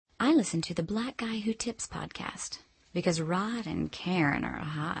I listen to the Black Guy Who Tips podcast because Rod and Karen are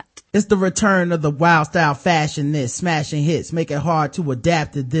hot. It's the return of the wild style fashion this, smashing hits, make it hard to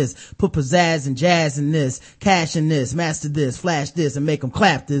adapt to this, put pizzazz and jazz in this, cash in this, master this, flash this, and make them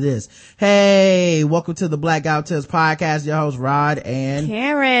clap to this. Hey, welcome to the Black Guy Who Tips podcast, your host Rod and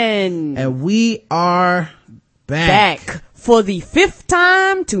Karen. And we are back for the 5th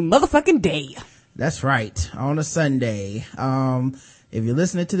time to motherfucking day. That's right, on a Sunday. If you're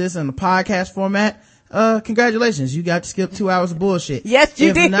listening to this in the podcast format, congratulations, you got to skip 2 hours of bullshit. Yes,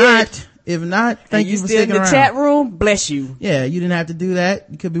 you did. If not, thank you for sticking around. In the chat room, bless you. Yeah, you didn't have to do that.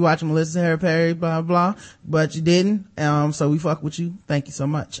 You could be watching Melissa Harry Perry, blah, blah, but you didn't. So we fuck with you. Thank you so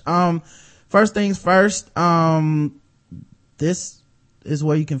much. First things first, this is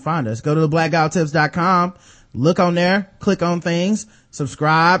where you can find us. Go to theblackguywhotips.com, look on there, click on things,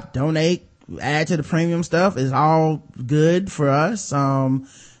 subscribe, donate, add to the premium stuff. Is all good for us.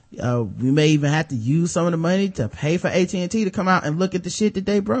 We may even have to use some of the money to pay for AT&T to come out and look at the shit that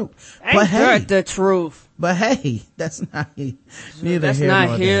they broke. But hey, the truth. But hey, that's not neither that's here not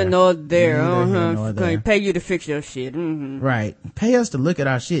nor here there. nor there. Nor there. Pay you to fix your shit. Mm-hmm. Right. Pay us to look at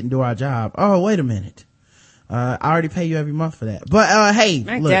our shit and do our job. Oh, wait a minute. I already pay you every month for that. But hey,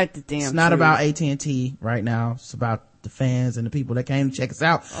 ain't look, that the damn it's not truth. about AT&T right now. It's about the fans and the people that came to check us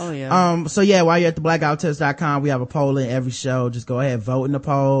out. Oh yeah. So yeah, while you're at the blackguywhotips.com, we have a poll in every show. Just go ahead, vote in the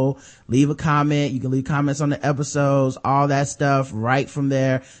poll, leave a comment. You can leave comments on the episodes, all that stuff right from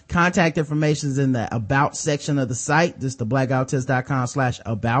there. Contact information is in the about section of the site. Just the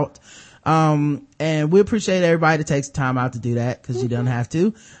blackguywhotips.com/about. And we appreciate everybody that takes time out to do that, because you don't have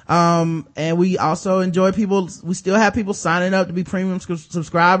to. And we also enjoy we still have people signing up to be premium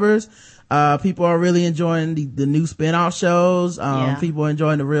subscribers. People are really enjoying the new spin-off shows. People are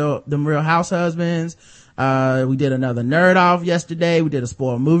enjoying the Real House Husbands. We did another Nerd Off yesterday. We did a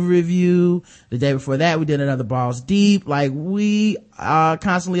spoiled movie review. The day before that, we did another Balls Deep. Like, we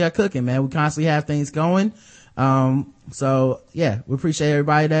constantly are cooking, man. We constantly have things going. So yeah, we appreciate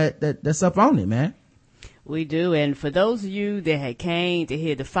everybody that's up on it, man. We do. And for those of you that had came to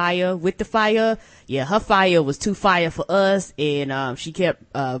hear the fire with the fire, yeah, her fire was too fire for us, and she kept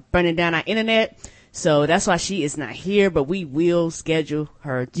burning down our internet. So that's why she is not here, but we will schedule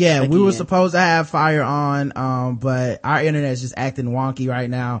her again. We were supposed to have fire on, but our internet is just acting wonky right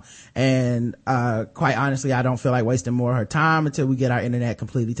now, and quite honestly, I don't feel like wasting more of her time until we get our internet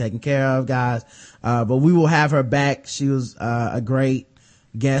completely taken care of, guys. But we will have her back. She was a great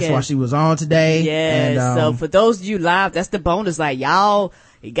guest while she was on today. Yeah. And so for those of you live, that's the bonus. Like, y'all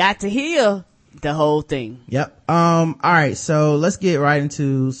got to hear the whole thing. Yep. All right, so let's get right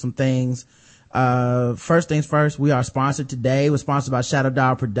into some things. First things first, we are sponsored today. We're sponsored by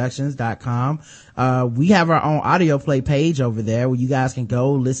ShadowDogProductions.com. We have our own audio play page over there where you guys can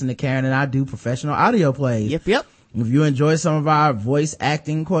go listen to Karen and I do professional audio plays. Yep. If you enjoy some of our voice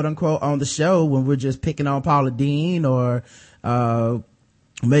acting, quote unquote, on the show when we're just picking on Paula Deen or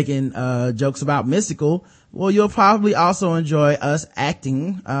making jokes about Mystical, well, you'll probably also enjoy us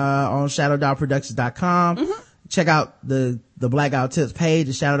acting on ShadowDogProductions.com. Mm-hmm. Check out the Black Guy Who Tips page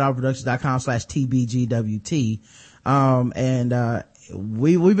at ShadowDogProductions.com/TBGWT.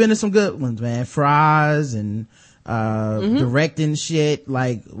 We've been in some good ones, man. Fries and directing shit.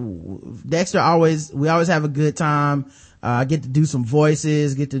 Like, Dexter we always have a good time. Get to do some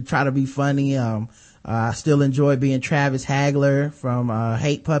voices, get to try to be funny. I still enjoy being Travis Hagler from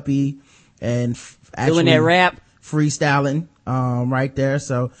Hate Puppy and doing that rap freestyling right there.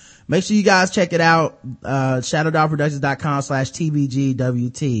 So make sure you guys check it out.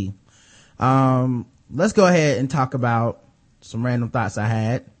 ShadowDogProductions.com/TBGWT. Let's go ahead and talk about some random thoughts I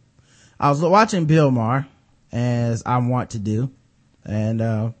had. I was watching Bill Maher, as I want to do,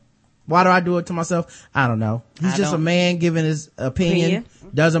 and why do I do it to myself? I don't know. He's just a man giving his opinion.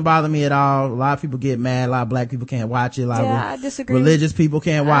 Doesn't bother me at all. A lot of people get mad. A lot of black people can't watch it. I disagree. Religious people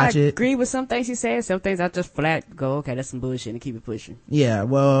can't watch it. I agree with some things he says. Some things I just flat go, okay, that's some bullshit, and keep it pushing. Yeah,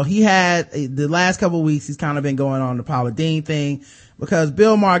 well, he had the last couple of weeks, he's kind of been going on the Paula Deen thing, because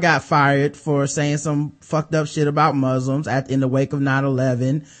Bill Maher got fired for saying some fucked up shit about Muslims in the wake of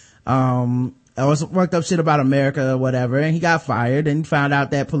 9/11. Or some fucked up shit about America or whatever, and he got fired and found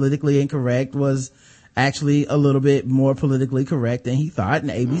out that politically incorrect was actually a little bit more politically correct than he thought, and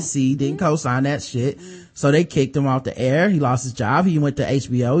ABC didn't co-sign that shit, so they kicked him off the air. He lost his job. He went to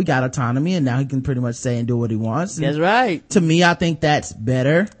HBO. He got autonomy, and now he can pretty much say and do what he wants. That's right. To me, I think that's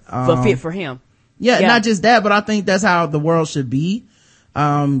better. Fit for him. Yeah, not just that, but I think that's how the world should be.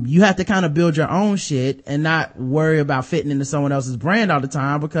 You have to kind of build your own shit and not worry about fitting into someone else's brand all the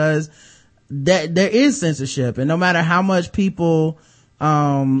time, because that there is censorship, and no matter how much people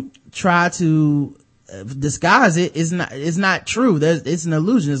try to disguise it is not true. It's an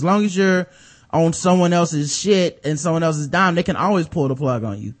illusion. As long as you're on someone else's shit and someone else's dime, they can always pull the plug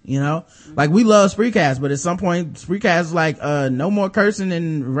on you, you know? Like, we love Spreecast, but at some point, Spreecast is like, no more cursing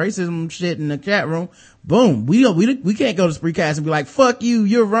and racism shit in the chat room. Boom. We can't go to Spreecast and be like, fuck you,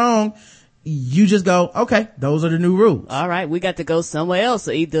 you're wrong. You just go, okay, those are the new rules. All right, we got to go somewhere else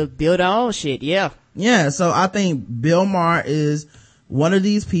or either build our own shit. Yeah, so I think Bill Maher is one of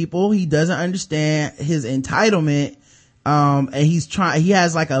these people. He doesn't understand his entitlement, and he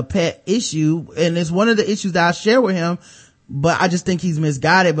has like a pet issue, and it's one of the issues that I share with him, but I just think he's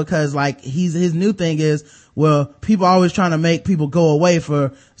misguided because like his new thing is, well, people are always trying to make people go away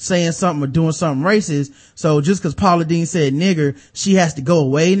for saying something or doing something racist, so just because Paula Deen said nigger, she has to go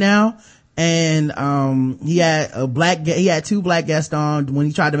away now. And he had two black guests on when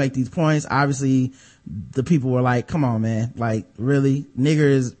he tried to make these points. Obviously the people were like, come on, man, like, really? Nigger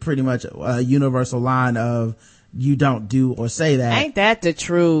is pretty much a universal line of you don't do or say that. Ain't that the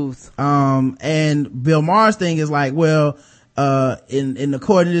truth? And Bill Maher's thing is like, well, in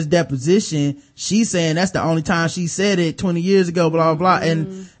according to this deposition, she's saying that's the only time she said it 20 years ago, blah, blah, blah.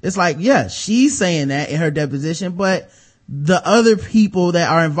 And it's like, yeah, she's saying that in her deposition, but the other people that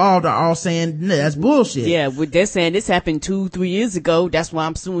are involved are all saying that's bullshit. Yeah, they're saying this happened 2-3 years ago. That's why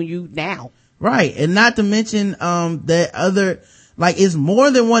I'm suing you now. Right. And not to mention, that other, like, it's more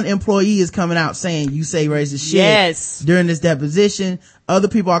than one employee is coming out saying you say racist shit. Yes. During this deposition. Other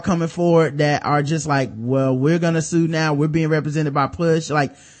people are coming forward that are just like, well, we're gonna sue now. We're being represented by Push.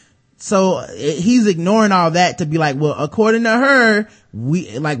 Like, so he's ignoring all that to be like, well, according to her,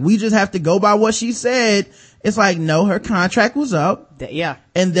 we just have to go by what she said. It's like, no, her contract was up. Yeah.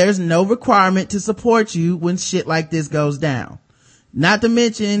 And there's no requirement to support you when shit like this goes down. Not to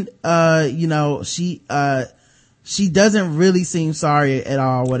mention, she doesn't really seem sorry at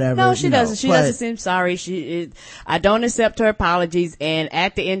all, whatever. No, she doesn't. She doesn't seem sorry. I don't accept her apologies. And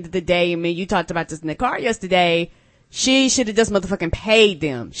at the end of the day, I mean, you talked about this in the car yesterday. She should have just motherfucking paid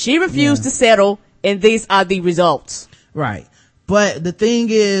them. She refused to settle, and these are the results. Right. But the thing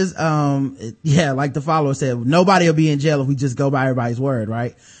is, like the follower said, nobody will be in jail if we just go by everybody's word,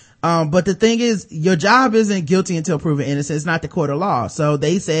 right? But the thing is, your job isn't guilty until proven innocent. It's not the court of law. So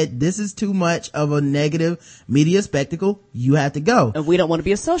they said, this is too much of a negative media spectacle. You have to go. And we don't want to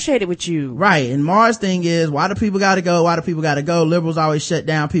be associated with you. Right. And Mars' thing is, why do people gotta go? Why do people gotta go? Liberals always shut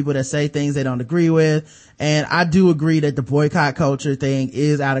down people that say things they don't agree with. And I do agree that the boycott culture thing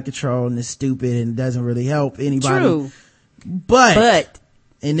is out of control and is stupid and doesn't really help anybody. True. But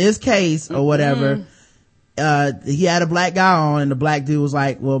in this case or whatever, he had a black guy on and the black dude was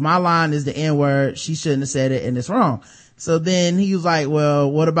like, well, my line is the N-word. She shouldn't have said it and it's wrong. So then he was like, well,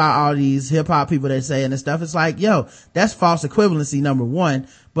 what about all these hip hop people that say and stuff? It's like, yo, that's false equivalency, number one.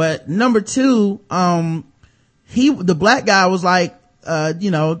 But number two, the black guy was like,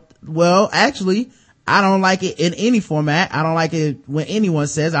 well, actually, I don't like it in any format. I don't like it when anyone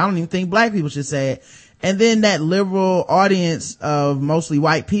says, I don't even think black people should say it. And then that liberal audience of mostly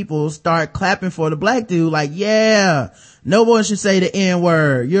white people start clapping for the black dude like, yeah, no one should say the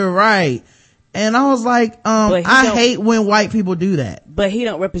N-word. You're right. And I was like, I hate when white people do that. But he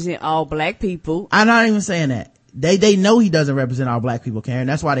don't represent all black people. I'm not even saying that. They know he doesn't represent all black people, Karen.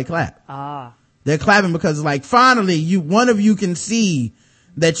 That's why they clap. They're clapping because it's like, finally, one of you can see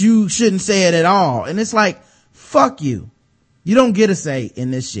that you shouldn't say it at all. And it's like, fuck you. You don't get a say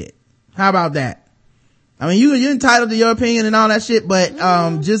in this shit. How about that? I mean, you're entitled to your opinion and all that shit, but,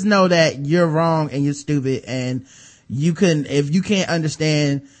 just know that you're wrong and you're stupid and if you can't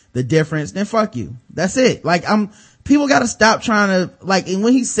understand the difference, then fuck you. That's it. Like, people gotta stop trying to, like, and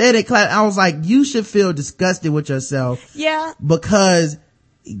when he said it, I was like, you should feel disgusted with yourself. Yeah. Because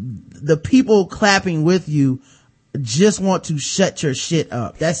the people clapping with you just want to shut your shit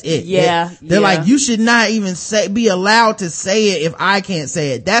up. That's it. Yeah. They're like, you should not even be allowed to say it if I can't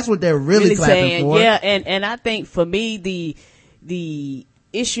say it. That's what they're really clapping saying, for. Yeah. And I think for me, the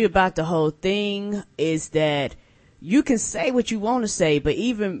issue about the whole thing is that you can say what you want to say, but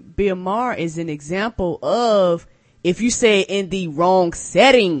even Bill Maher is an example of if you say it in the wrong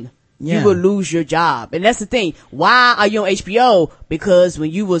setting, you will lose your job. And that's the thing. Why are you on HBO? Because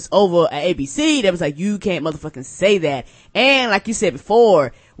when you was over at ABC, that was like, you can't motherfucking say that. And like you said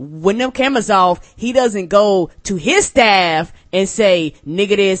before, when them cameras off, he doesn't go to his staff and say,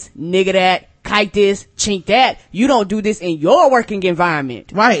 nigga this, nigga that, kite this, chink that. You don't do this in your working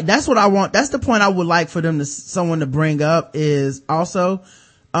environment. Right. That's what I want. That's the point I would like for someone to bring up is also,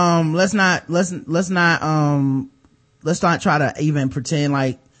 let's not try to even pretend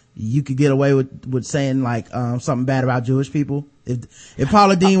like you could get away with saying like something bad about Jewish people. If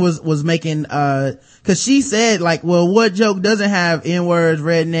Paula Deen was making, cause she said like, well, what joke doesn't have N-words,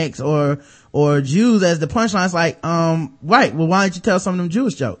 rednecks, or Jews as the punchline? It's like, right. Well, why don't you tell some of them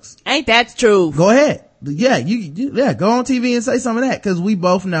Jewish jokes? Ain't that true? Go ahead. Yeah, go on TV and say some of that. Cause we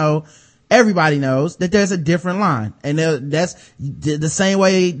both know, everybody knows that there's a different line. And that's the same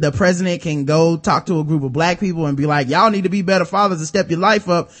way the president can go talk to a group of black people and be like, y'all need to be better fathers and step your life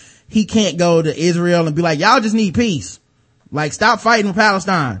up. He can't go to Israel and be like, y'all just need peace. Like, stop fighting with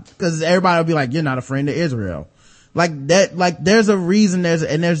Palestine. Cause everybody will be like, you're not a friend of Israel. Like that, like there's a reason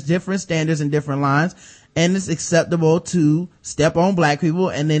there's different standards and different lines. And it's acceptable to step on black people,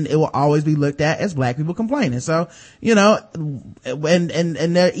 and then it will always be looked at as black people complaining. So, you know,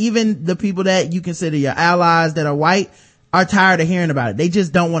 and there, even the people that you consider your allies that are white are tired of hearing about it. They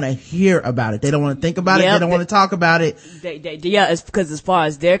just don't want to hear about it. They don't want to think about it. They don't want to talk about it. Yeah, it's because as far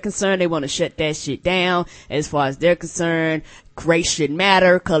as they're concerned, they want to shut that shit down. As far as they're concerned, race shouldn't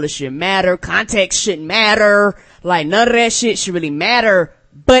matter, color shouldn't matter, context shouldn't matter. Like, none of that shit should really matter.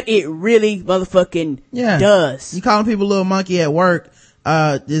 But it really motherfucking does. You calling people a little monkey at work,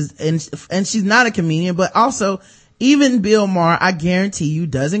 and she's not a comedian, but also, even Bill Maher, I guarantee you,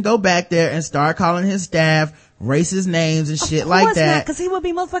 doesn't go back there and start calling his staff racist names and shit like that. Cause he would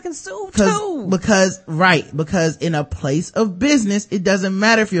be motherfucking sued too. Because in a place of business, it doesn't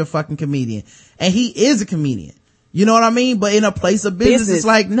matter if you're a fucking comedian. And he is a comedian. You know what I mean? But in a place of business, it's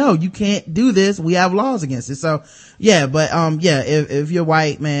like, no, you can't do this. We have laws against it. So, yeah, but, if you're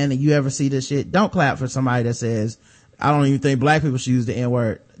white, man, and you ever see this shit, don't clap for somebody that says, I don't even think black people should use the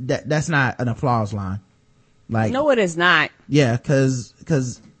N-word. That's not an applause line. Like, no, it is not. Yeah, cause,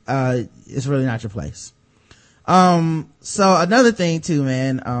 it's really not your place. So another thing too,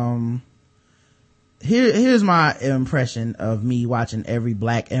 man, here's my impression of me watching every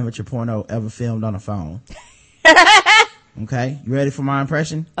black amateur porno ever filmed on a phone. Okay, you ready for my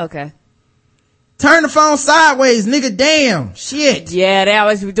impression? Okay. Turn the phone sideways, nigga. Damn shit. Yeah, they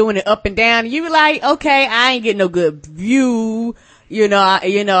always be doing it up and down. You be like, okay, I ain't getting no good view. You know,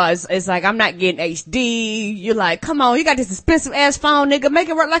 it's like I'm not getting HD. You're like, come on, you got this expensive ass phone, nigga. Make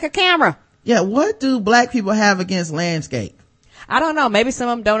it work like a camera. Yeah, what do black people have against landscape? I don't know. Maybe some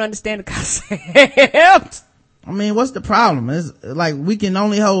of them don't understand the concept. I mean, what's the problem? It's like we can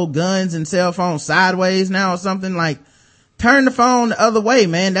only hold guns and cell phones sideways now or something. Like, turn the phone the other way,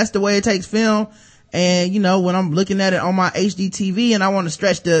 man. That's the way it takes film. And, you know, when I'm looking at it on my HD TV and I want to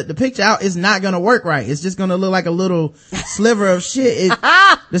stretch the picture out, it's not going to work right. It's just going to look like a little sliver of shit.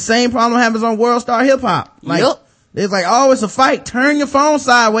 The same problem happens on World Star Hip Hop. Like, it's like, oh, it's a fight. Turn your phone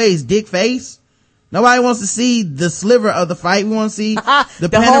sideways, dick face. Nobody wants to see the sliver of the fight. We want to see the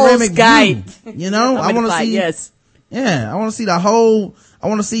panoramic view. You know, I want to see, yes. Yeah, I want to see I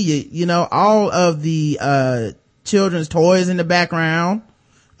want to see you know, all of the, children's toys in the background.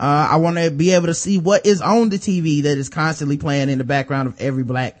 I want to be able to see what is on the TV that is constantly playing in the background of every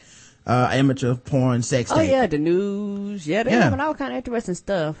black, amateur porn sex tape. Oh yeah, the news. Yeah, they're having all kind of interesting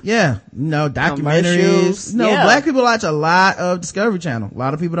stuff. Yeah, you know, documentaries. No, black people watch a lot of Discovery Channel. A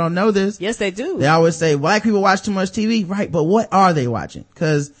lot of people don't know this. Yes, they do. They always say black people watch too much TV. Right, but what are they watching?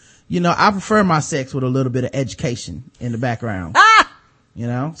 Cause, you know, I prefer my sex with a little bit of education in the background. You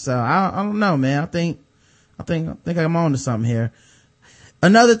know, so I don't know, man. I think I'm on to something here.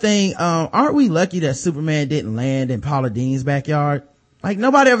 Another thing, aren't we lucky that Superman didn't land in Paula Deen's backyard? Like,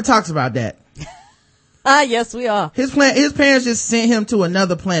 nobody ever talks about that. Yes, we are. His parents just sent him to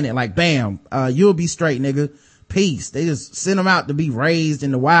another planet. Like, bam, you'll be straight, nigga. Peace. They just sent him out to be raised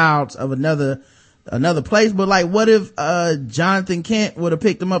in the wilds of another place. But like, what if, Jonathan Kent would have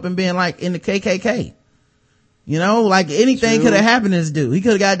picked him up and been like in the KKK? You know, like anything could have happened to this dude. He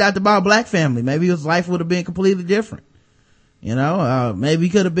could have got adopted by a black family. Maybe his life would have been completely different. You know, maybe he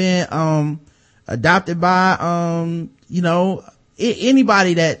could have been, adopted by, you know,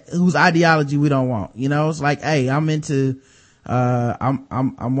 anybody whose ideology we don't want. You know, it's like, hey, I'm into,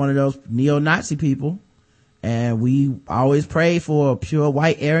 I'm one of those neo-Nazi people, and we always pray for a pure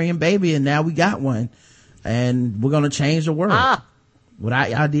white Aryan baby, and now we got one, and we're gonna change the world with our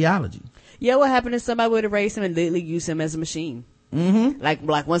ideology. Yeah, what happened if somebody would have raised him and literally used him as a machine? Mm-hmm.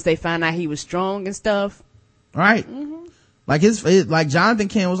 Like once they found out he was strong and stuff. Right. Mm-hmm. Like like Jonathan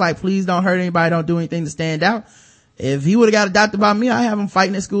Kent was like, please don't hurt anybody, don't do anything to stand out. If he would have got adopted by me, I have him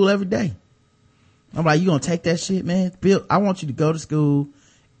fighting at school every day. I'm like, you gonna take that shit, man? Bill, I want you to go to school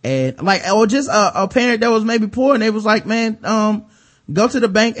and like, or just a parent that was maybe poor and they was like, man, go to the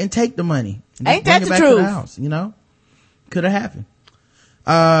bank and take the money. Ain't that the truth? To the house, you know? Could have happened.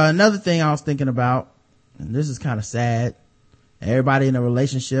 Another thing I was thinking about, and this is kind of sad. Everybody in a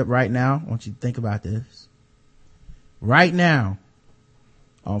relationship right now, I want you to think about this. Right now,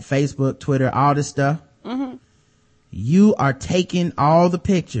 on Facebook, Twitter, all this stuff. You are taking all the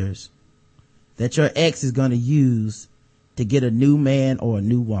pictures that your ex is going to use to get a new man or a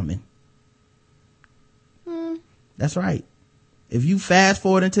new woman. That's right. If you fast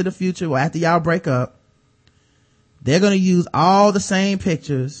forward into the future, well, after y'all break up, they're going to use all the same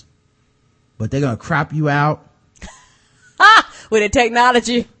pictures, but they're going to crop you out. With the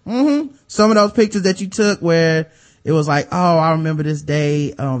technology. Some of those pictures that you took where it was like, oh, I remember this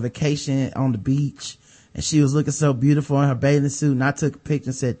day on vacation on the beach and she was looking so beautiful in her bathing suit, and I took a picture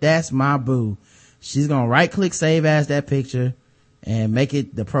and said, that's my boo. She's going to right click save as that picture and make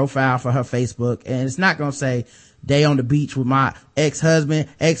it the profile for her Facebook. And it's not going to say day on the beach with my ex-husband,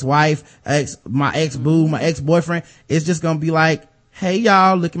 ex-wife, my ex-boo, my ex-boyfriend. It's just going to be like, hey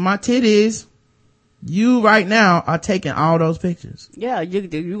y'all, look at my titties. You right now are taking all those pictures. Yeah, you're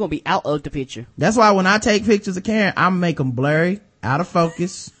gonna be out of the picture. That's why when I take pictures of Karen, I make them blurry, out of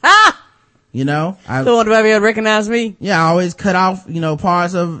focus. You know, Don't want to be able to recognize me. Yeah, I always cut off,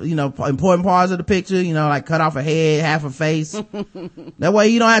 parts of, important parts of the picture, like cut off a head, half a face. That way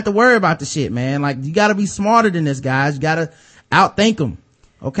you don't have to worry about the shit, man. Like, you gotta be smarter than this, guys. You gotta outthink them.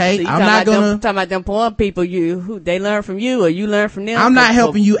 Okay, So I'm not gonna talking about them porn people. Who they learn from you, or you learn from them. I'm not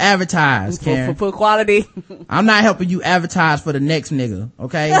helping you advertise, Karen. For quality. I'm not helping you advertise for the next nigga.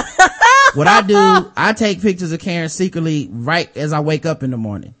 Okay, what I do, I take pictures of Karen secretly right as I wake up in the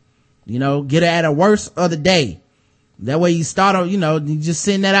morning. Get her at a worst of the day. That way you start, you just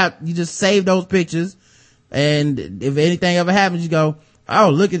send that out. You just save those pictures, and if anything ever happens, you go,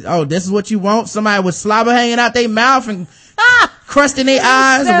 oh, this is what you want. Somebody with slobber hanging out their mouth and crust in their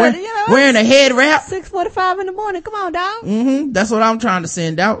eyes, wearing a head wrap. 6:45 in the morning. Come on, dog. That's what I'm trying to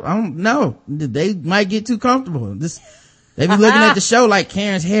send out. I don't know. They might get too comfortable. They be looking at the show like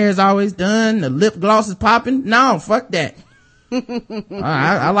Karen's hair is always done. The lip gloss is popping. No, fuck that.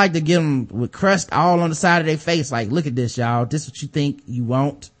 I like to get them with crust all on the side of their face. Like, look at this, y'all. This is what you think you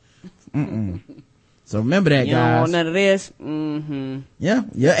want. So remember that, you guys. You don't want none of this. Yeah,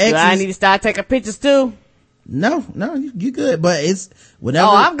 your ex. Do I need to start taking pictures too? No, you good. But it's whenever.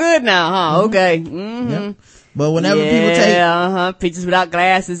 Oh, I'm good now, huh? Okay. Yeah. But whenever people take pictures without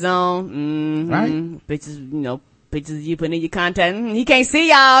glasses on, right? Pictures, pictures you put in your contact. He can't see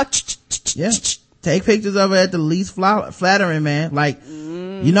y'all. Yeah. Take pictures of it at the least flattering, man. Like,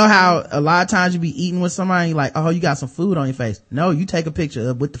 you know how a lot of times you be eating with somebody, you're like, oh, you got some food on your face. No, you take a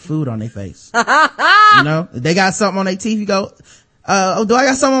picture with the food on their face. If they got something on their teeth, you go, do I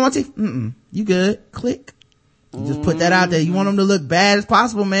got something on my teeth? You good. Click. You just put that out there. You want them to look bad as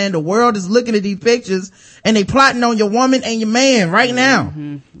possible, man. The world is looking at these pictures and they plotting on your woman and your man right now.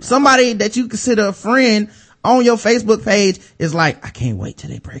 Somebody that you consider a friend on your Facebook page is like, I can't wait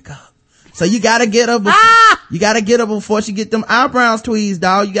till they break up. So you gotta get her before she get them eyebrows tweezed,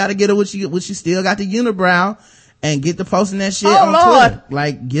 dog. You gotta get her when she still got the unibrow and get to posting that shit on Twitter.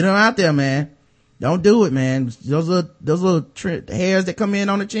 Like, get her out there, man. Don't do it, man. Those little hairs that come in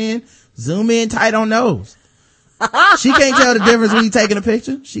on the chin, zoom in tight on those. She can't tell the difference when you taking a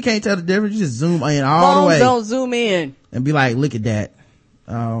picture. She can't tell the difference. You just zoom in all the way. Don't zoom in. And be like, look at that.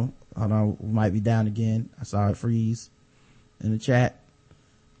 Oh, hold on. We might be down again. I saw it freeze in the chat.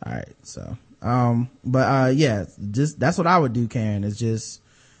 All right. So, yeah, just, that's what I would do, Karen, is just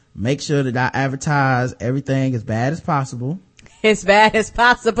make sure that I advertise everything as bad as possible. As bad as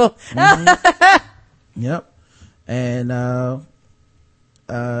possible. Yep. And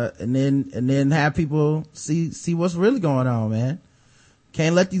then have people see what's really going on, man.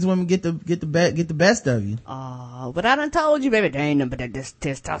 Can't let these women get the best of you. Oh, but I done told you, baby, there ain't nothing but that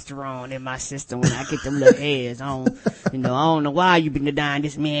testosterone in my system when I get them little hairs on. I don't know why you been denying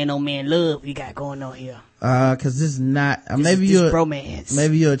this man on man love you got going on here. Cause this is not, maybe you're a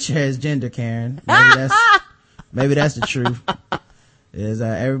transgender, Karen. Maybe that's the truth. Is,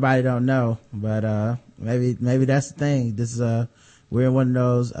 everybody don't know, but, maybe that's the thing. This is, we're in one of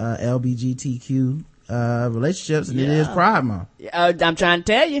those, LGBTQ, relationships, and it is Pride Month. I'm trying to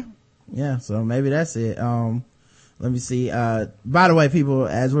tell you. Yeah, so maybe that's it. Let me see. By the way, people,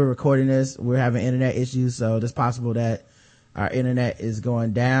 as we're recording this, we're having internet issues, so it's possible that our internet is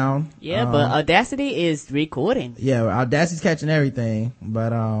going down. Yeah, but Audacity is recording. Yeah, Audacity's catching everything,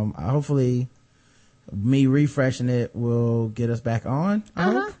 but hopefully me refreshing it will get us back on.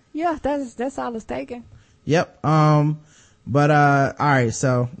 Yeah, that's all it's taking. Yep. But all right,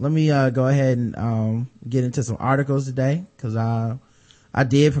 so let me go ahead and get into some articles today, because I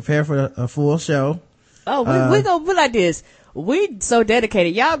did prepare for a full show. Oh, we gonna be like this. We so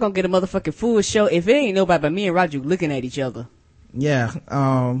dedicated. Y'all gonna get a motherfucking full show if it ain't nobody but me and Roger looking at each other. Yeah.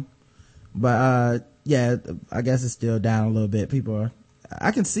 But yeah, I guess it's still down a little bit. People are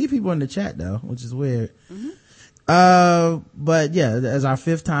I can see people in the chat though, which is weird. But yeah, as our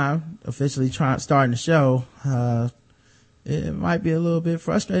 5th time officially starting the show, it might be a little bit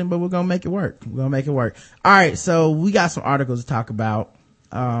frustrating, but we're gonna make it work. All right, so we got some articles to talk about.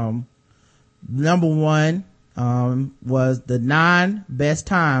 Number 1 was the 9 best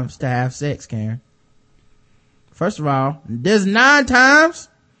times to have sex, Karen. First of all, there's 9 times.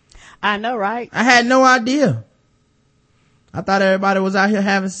 I know, right? I had no idea. I thought everybody was out here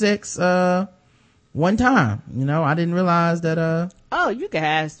having sex one time. I didn't realize that oh, you can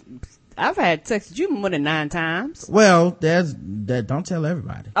have. I've had sex with you more than 9 times. Well, there's that. Don't tell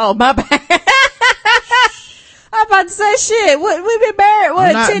everybody. Oh, my bad. I'm about to say shit. What, we been married,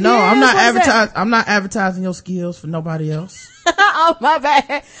 what, 10 years? No, I'm not advertising your skills for nobody else. Oh, my bad.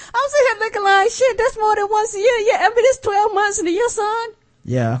 I'm sitting here looking like shit. That's more than once a year. Yeah, I mean, it's 12 months in a year, son.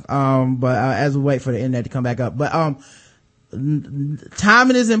 Yeah. But as we wait for the internet to come back up, but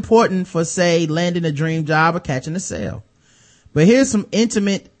timing is important for, say, landing a dream job or catching a sale. But here's some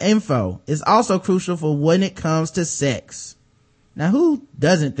intimate info. It's also crucial for when it comes to sex. Now, who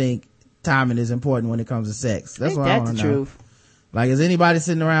doesn't think timing is important when it comes to sex? That's what I want to know. That's the truth. Like, is anybody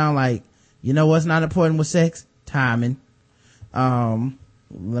sitting around like, what's not important with sex? Timing. Let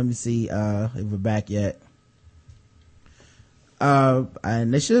me see, if we're back yet.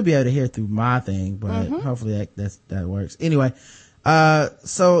 And they should be able to hear through my thing, but hopefully that works. Anyway,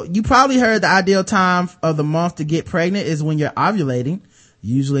 so you probably heard the ideal time of the month to get pregnant is when you're ovulating,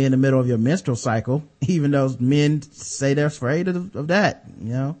 usually in the middle of your menstrual cycle, even though men say they're afraid of that,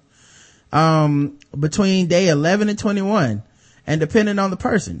 between day 11 and 21, and depending on the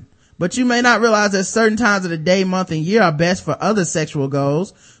person. But you may not realize that certain times of the day, month, and year are best for other sexual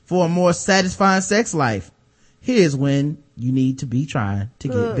goals for a more satisfying sex life. Here's when you need to be trying to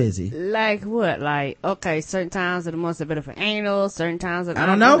get busy. Like what? Like, okay, certain times of the month are better for anal, certain times of the I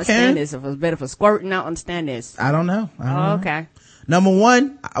don't know, Karen. This. If it's better for squirting, I don't understand this. I don't know. Okay. Number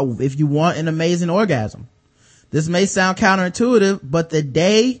 1, if you want an amazing orgasm. This may sound counterintuitive, but the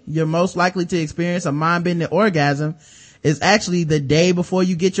day you're most likely to experience a mind-bending orgasm is actually the day before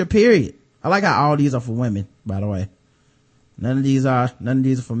you get your period. I like how all these are for women, by the way. None of these are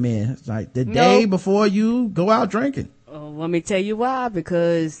for men. It's like the day before you go out drinking. Let me tell you why,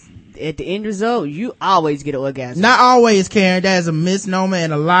 because at the end result, you always get an orgasm. Not always, Karen. That is a misnomer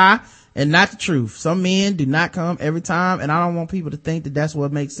and a lie and not the truth. Some men do not come every time, and I don't want people to think that that's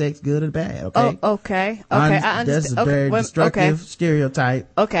what makes sex good or bad, okay? Oh, okay. I understand. That's a very destructive stereotype.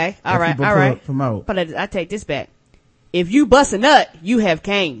 Okay. All right. Promote. But I take this back. If you bust a nut, you have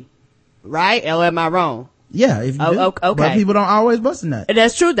came. Right? Or am I wrong? Yeah, if you do. Okay. But people don't always bust a nut.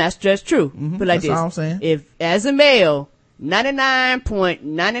 That's true. That's just true. But like that's all I'm saying. If, as a male,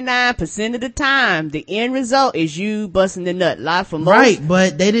 99.99% of the time, the end result is you busting the nut. Live for most. Right,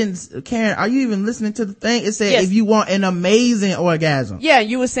 but they didn't, Karen, are you even listening to the thing? It said if you want an amazing orgasm. Yeah,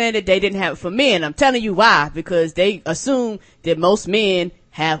 you were saying that they didn't have it for men. I'm telling you why. Because they assume that most men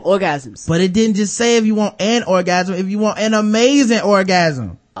have orgasms. But it didn't just say if you want an orgasm, if you want an amazing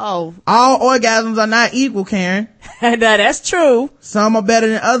orgasm. Oh. All orgasms are not equal, Karen. No, that's true. Some are better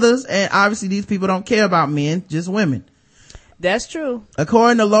than others, and obviously these people don't care about men, just women. That's true.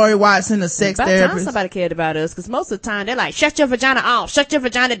 According to Lori Watson, a sex therapist. About time somebody cared about us, because most of the time they're like, shut your vagina off, shut your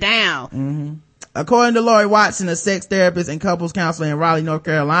vagina down. According to Lori Watson, a sex therapist and couples counselor in Raleigh, North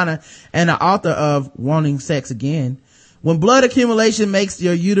Carolina, and the author of Wanting Sex Again, when blood accumulation makes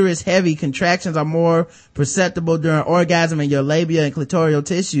your uterus heavy, contractions are more perceptible during orgasm, and your labia and clitoral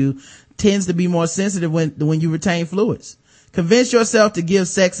tissue tends to be more sensitive when you retain fluids. Convince yourself to give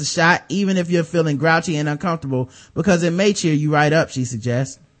sex a shot, even if you're feeling grouchy and uncomfortable, because it may cheer you right up, she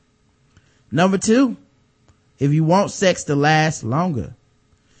suggests. Number 2, if you want sex to last longer.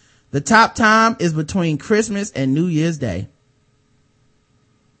 The top time is between Christmas and New Year's Day.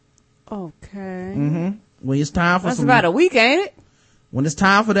 Okay. When it's time for That's about a week, ain't it? When it's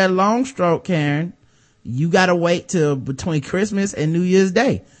time for that long stroke, Karen, you gotta wait till between Christmas and New Year's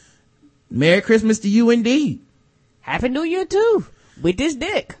Day. Merry Christmas to you indeed. Happy New Year too, with this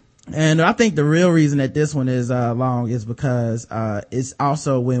dick. And I think the real reason that this one is long is because it's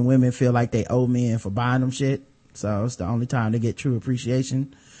also when women feel like they owe men for buying them shit. So it's the only time they get true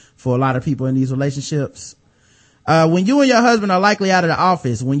appreciation for a lot of people in these relationships. When you and your husband are likely out of the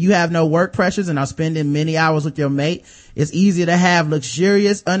office, when you have no work pressures and are spending many hours with your mate, it's easier to have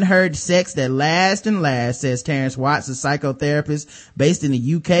luxurious, unheard sex that lasts and lasts, says Terrence Watts, a psychotherapist based in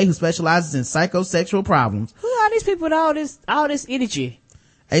the UK who specializes in psychosexual problems. Who are these people with all this energy?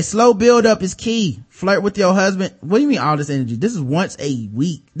 A slow build up is key. Flirt with your husband. What do you mean all this energy? This is once a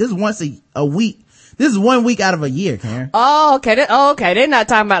week. This is once a week. This is 1 week out of a year, Karen. Oh, okay. Okay. They're not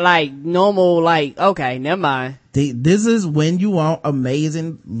talking about like normal, like, okay, never mind. This is when you want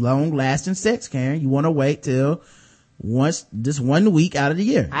amazing, long-lasting sex, Karen. You want to wait till just 1 week out of the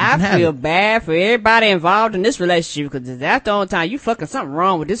year. I feel bad for everybody involved in this relationship because that's the only time you fucking something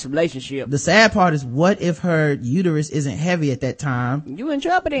wrong with this relationship. The sad part is, what if her uterus isn't heavy at that time? You in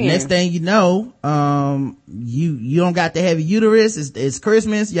trouble then. Next thing you know, you don't got the heavy uterus. It's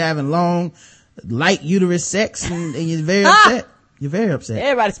Christmas. You're having long, light uterus sex and you're very upset. You're very upset.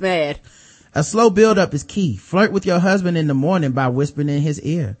 Everybody's mad. A slow build-up is key. Flirt with your husband in the morning by whispering in his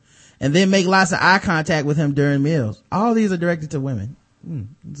ear. And then make lots of eye contact with him during meals. All these are directed to women.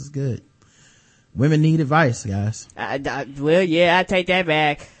 This is good. Women need advice, guys. Well, yeah, I take that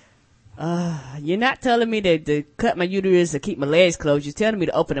back. You're not telling me to cut my uterus or keep my legs closed. You're telling me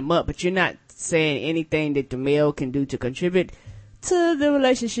to open them up, but you're not saying anything that the male can do to contribute to the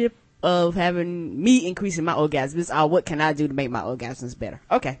relationship of having me increasing my orgasms. Or what can I do to make my orgasms better?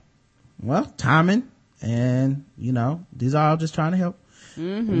 Okay. Well, timing, and these are all just trying to help.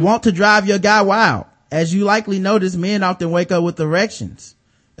 Want to drive your guy wild? As you likely notice, men often wake up with erections.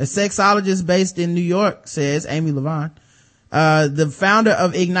 A sexologist based in New York says, Amy Levine, the founder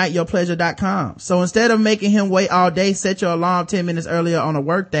of IgniteYourPleasure.com. So instead of making him wait all day, set your alarm 10 minutes earlier on a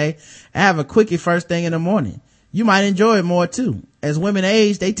work day and have a quickie first thing in the morning. You might enjoy it more too. As women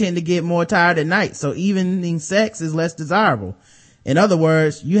age, they tend to get more tired at night, so evening sex is less desirable. In other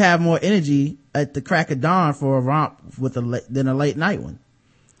words, you have more energy at the crack of dawn for a romp than a late night one.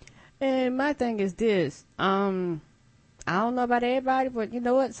 And my thing is this, I don't know about everybody, but you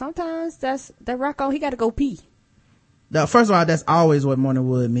know what? Sometimes that Rocco, he got to go pee. Now, first of all, that's always what morning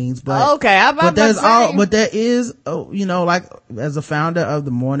wood means, but okay, but there is, like as a founder of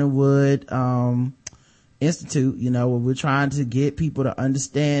the Morning Wood Institute, where we're trying to get people to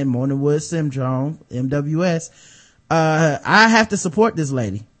understand morning wood syndrome, MWS. I have to support this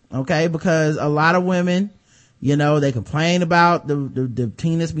lady, okay, because a lot of women, they complain about the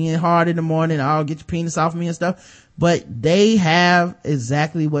penis being hard in the morning. I'll get your penis off me and stuff, but they have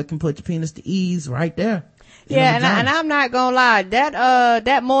exactly what can put your penis to ease right there. Yeah, and I'm not gonna lie,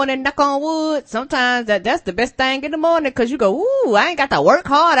 that morning knock on wood, sometimes that's the best thing in the morning, cause you go, ooh, I ain't got to work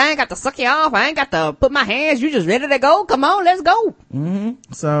hard, I ain't got to suck you off, I ain't got to put my hands, you just ready to go, come on, let's go.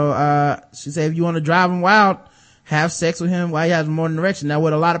 So, she said if you want to drive him wild, have sex with him while he has a morning erection. Now,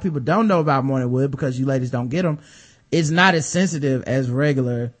 what a lot of people don't know about morning wood, because you ladies don't get them, it's not as sensitive as a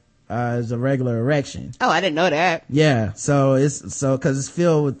regular erection. Oh, I didn't know that. Yeah, cause it's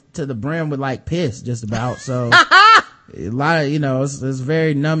filled to the brim with like piss just about, so a lot of, it's a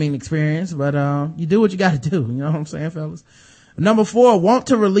very numbing experience, but you do what you gotta do, you know what I'm saying, fellas? Number 4, want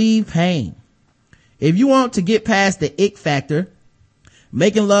to relieve pain. If you want to get past the ick factor,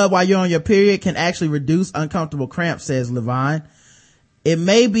 making love while you're on your period can actually reduce uncomfortable cramps, says Levine. It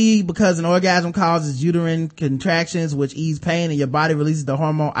may be because an orgasm causes uterine contractions, which ease pain, and your body releases the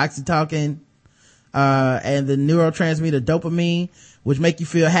hormone oxytocin, and the neurotransmitter dopamine, which make you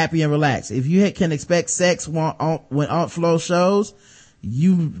feel happy and relaxed. If you can expect sex when Aunt Flo shows,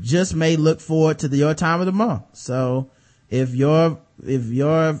 you just may look forward to your time of the month. So if your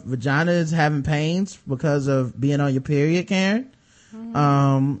vagina is having pains because of being on your period, Karen,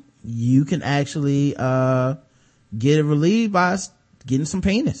 you can actually, get it relieved by getting some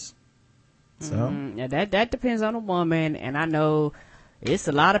penis. So yeah, that depends on the woman, and I know it's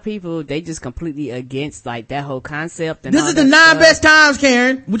a lot of people, they just completely against like that whole concept. And this is the 9 best times,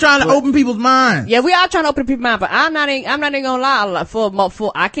 Karen. We're trying to open people's minds. Yeah, we are trying to open people's minds, but I'm not even gonna lie,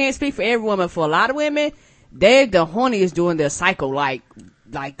 for I can't speak for every woman. For a lot of women, they're the horniest during their cycle, like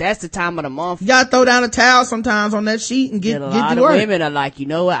that's the time of the month. You gotta throw down a towel sometimes on that sheet and get to work. A lot of women are like, you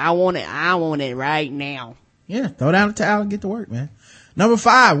know what, I want it right now. Yeah, throw down a towel and get to work, man. Number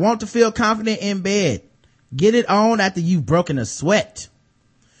 5, want to feel confident in bed. Get it on after you've broken a sweat.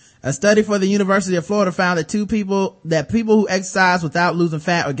 A study for the University of Florida found that people who exercise without losing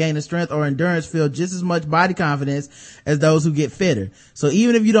fat or gaining strength or endurance feel just as much body confidence as those who get fitter. So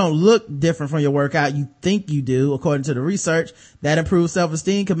even if you don't look different from your workout, you think you do, according to the research, that improved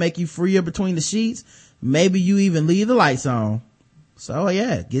self-esteem can make you freer between the sheets. Maybe you even leave the lights on. So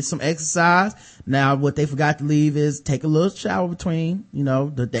yeah, get some exercise. Now what they forgot to leave is take a little shower between,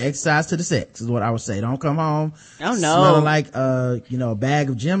 the exercise to the sex is what I would say. Don't come home smelling like, a bag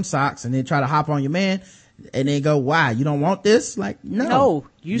of gym socks and then try to hop on your man and then go, why? You don't want this? Like, no. No,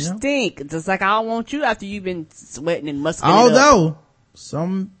 you stink. Just like I don't want you after you've been sweating and muscling. Although,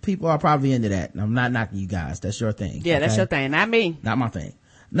 some people are probably into that. I'm not knocking you guys. That's your thing. Yeah, okay? That's your thing. Not me. Not my thing.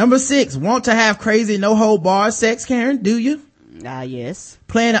 Number 6, want to have crazy no-hold bar sex, Karen? Do you? Yes.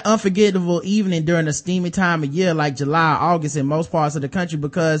 Plan an unforgettable evening during a steamy time of year like July, August in most parts of the country,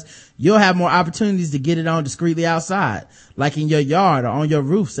 because you'll have more opportunities to get it on discreetly outside, like in your yard or on your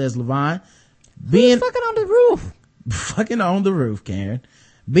roof, says Levine. Who's fucking on the roof? Fucking on the roof, Karen.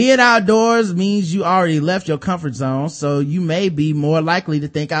 Being outdoors means you already left your comfort zone, so you may be more likely to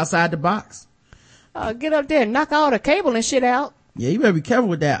think outside the box. Get up there and knock all the cable and shit out. Yeah, you better be careful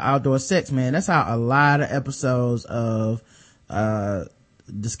with that outdoor sex, man. That's how a lot of episodes of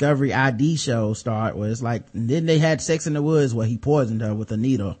Discovery ID shows start, where it's like, then they had sex in the woods where he poisoned her with a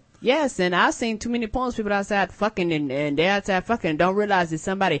needle. Yes, and I've seen too many porn people outside fucking and they're outside fucking and don't realize that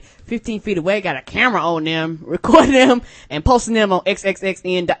somebody 15 feet away got a camera on them, recording them, and posting them on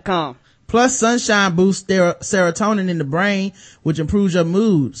xxxn.com. Plus, sunshine boosts serotonin in the brain, which improves your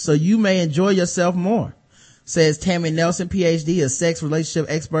mood, so you may enjoy yourself more, says Tammy Nelson, PhD, a sex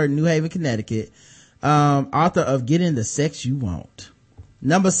relationship expert in New Haven, Connecticut, author of Getting the Sex You Want.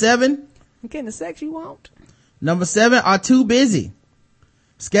 Number 7. Getting the sex you want? Number 7, are too busy.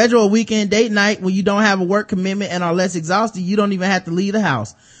 Schedule a weekend date night when you don't have a work commitment and are less exhausted. You don't even have to leave the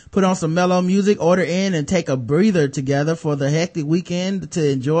house. Put on some mellow music, order in, and take a breather together for the hectic weekend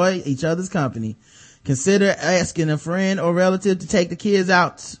to enjoy each other's company. Consider asking a friend or relative to take the kids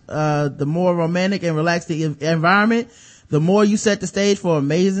out. The more romantic and relaxed the environment, the more you set the stage for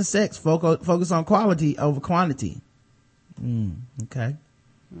amazing sex. Focus on quality over quantity. Okay.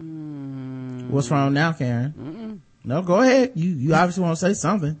 What's wrong now, Karen? No, go ahead. You obviously want to say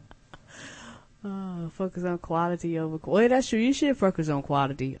something. Focus on quality over, well, that's true. You should focus on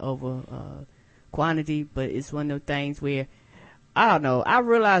quality over, quantity, but it's one of those things where, I don't know, I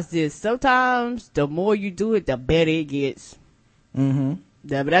realize this. Sometimes the more you do it, the better it gets. But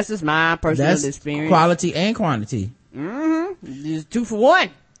that's just my personal experience. Quality and quantity. Just 2 for 1.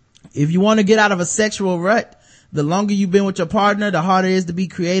 If you want to get out of a sexual rut, the longer you've been with your partner, the harder it is to be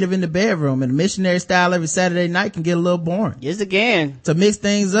creative in the bedroom. And missionary style every Saturday night can get a little boring. Yes, it can. To mix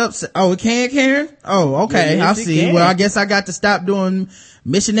things up. Oh, it can, Karen? Oh, okay. Yes, I see. Well, I guess I got to stop doing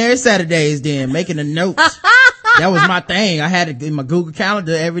missionary Saturdays then, making a note. That was my thing. I had it in my Google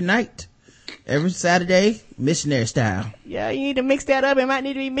Calendar every night. Every Saturday, missionary style. Yeah, you need to mix that up. It might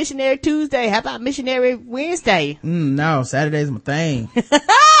need to be missionary Tuesday. How about missionary Wednesday? No, Saturday's my thing.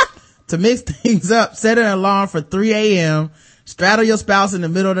 To mix things up, set an alarm for 3 a.m. Straddle your spouse in the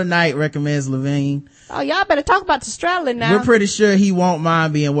middle of the night, recommends Levine. Oh, y'all better talk about the straddling now. We're pretty sure he won't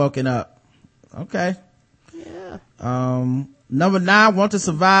mind being woken up. Okay. Yeah. Number 9, want to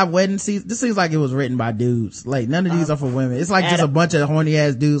survive wedding season. This seems like it was written by dudes. Like, none of these are for women. It's like just a bunch of horny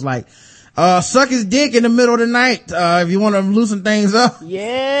ass dudes like, suck his dick in the middle of the night, if you want to loosen things up.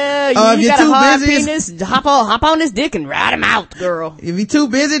 Yeah, if you you're got a too hard busy, penis, hop on this dick and ride him out, girl. If you're too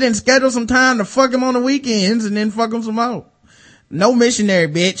busy, then schedule some time to fuck him on the weekends and then fuck him some more. No missionary,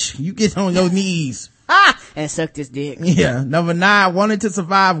 bitch. You get on your knees. And suck this dick. Yeah. Number 9, wanting to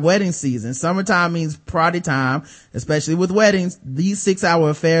survive wedding season. Summertime means party time, especially with weddings. These 6-hour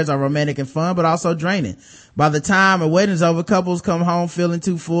affairs are romantic and fun, but also draining. By the time a wedding's over, couples come home feeling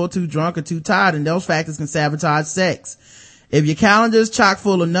too full, too drunk, or too tired, and those factors can sabotage sex. If your calendar is chock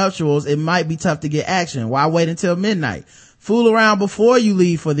full of nuptials, it might be tough to get action. Why wait until midnight? Fool around before you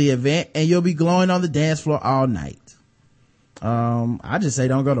leave for the event, and you'll be glowing on the dance floor all night. I just say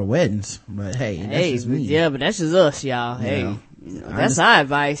don't go to weddings, but hey, that's just me. Yeah, but that's just us, y'all. Hey, that's our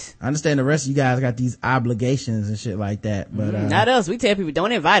advice. I understand the rest of you guys got these obligations and shit like that, but not us. We tell people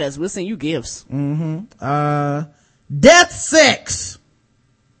don't invite us. We'll send you gifts. Death sex.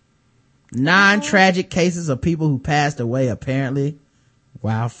 9 tragic cases of people who passed away apparently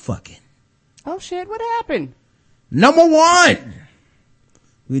while fucking. Oh shit, what happened? Number 1.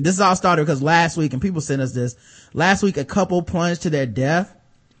 This all started because last week, and people sent us this, last week a couple plunged to their death,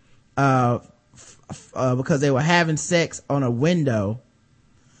 because they were having sex on a window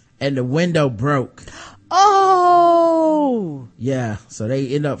and the window broke. Oh! Yeah. So they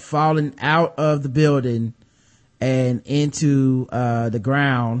end up falling out of the building and into, the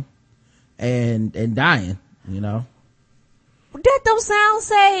ground and dying, you know. That don't sound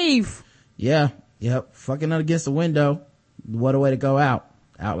safe. Yeah. Yep. Fucking against the window. What a way to go out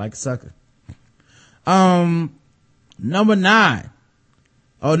like a sucker. Number 9.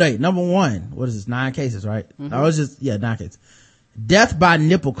 Oh, no, number 1. What is this? 9 cases, right? Oh, it's just, 9 cases. Death by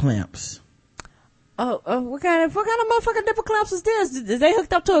nipple clamps. What kind of motherfucking nipple clamps is this? Did they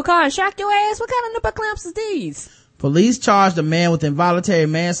hooked up to a car and shocked your ass? What kind of nipple clamps is these? Police charged a man with involuntary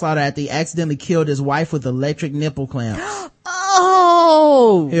manslaughter after he accidentally killed his wife with electric nipple clamps.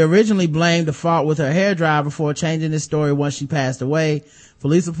 Oh! He originally blamed the fault with her hairdryer before changing his story once she passed away.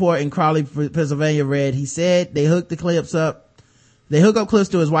 Police report in Crawley, Pennsylvania read, he said they hooked the clamps up They hook up clips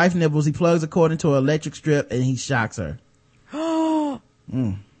to his wife's nipples. He plugs a cord into an electric strip and he shocks her.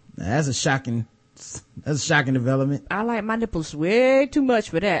 That's a shocking development. I like my nipples way too much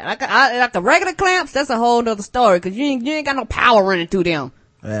for that. Like the regular clamps, that's a whole nother story, cause you ain't got no power running through them.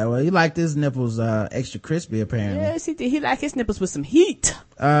 Yeah, well, he liked his nipples, extra crispy, apparently. Yes, he like his nipples with some heat.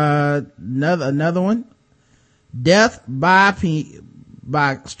 Another one. Death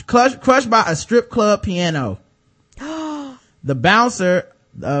crushed by a strip club piano. The bouncer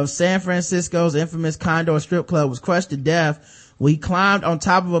of San Francisco's infamous Condor strip club was crushed to death when he climbed on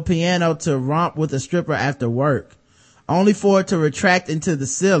top of a piano to romp with a stripper after work, only for it to retract into the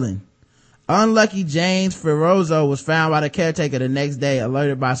ceiling. Unlucky James Ferrozzo was found by the caretaker the next day,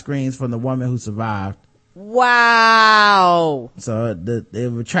 alerted by screams from the woman who survived. Wow. So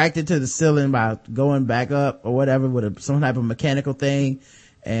it retracted to the ceiling by going back up or whatever with some type of mechanical thing.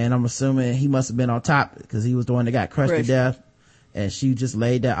 And I'm assuming he must have been on top because he was the one that got crushed to death. And she just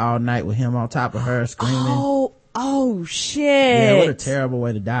laid there all night with him on top of her screaming. Oh shit. Yeah, what a terrible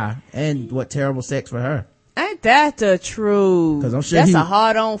way to die. And what terrible sex for her. Ain't that the truth? 'Cause I'm sure that's a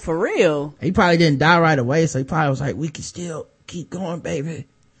hard on for real. He probably didn't die right away, so he probably was like, we can still keep going, baby.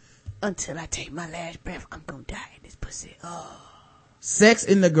 Until I take my last breath, I'm gonna die in this pussy. Oh. Sex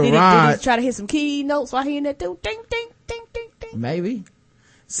in the garage. Did he try to hit some key notes while he in that dude? Ding, ding, ding, ding, ding. Maybe.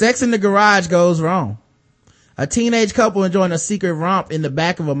 Sex in the garage goes wrong. A teenage couple enjoying a secret romp in the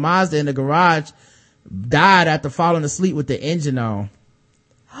back of a Mazda in the garage died after falling asleep with the engine on.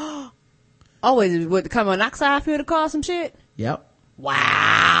 Oh, is it with the carbon monoxide fuel to cause some shit? Yep.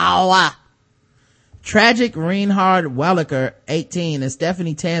 Wow. Tragic Reinhard Welliker, 18, and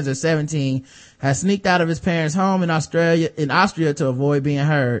Stephanie Tanzer, 17, has sneaked out of his parents' home in Austria to avoid being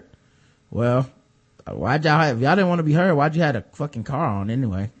heard. Well, if y'all didn't want to be heard, why'd you have a fucking car on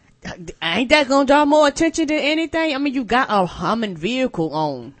anyway? Ain't that gonna draw more attention than anything? I mean, you got a humming vehicle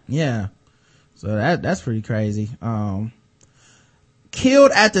on. Yeah. So that's pretty crazy.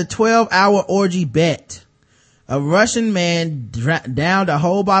 Killed after 12-hour orgy bet. A Russian man downed a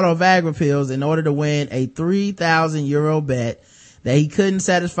whole bottle of Viagra pills in order to win a 3,000 euro bet that he couldn't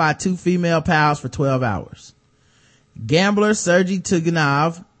satisfy 2 female pals for 12 hours. Gambler Sergei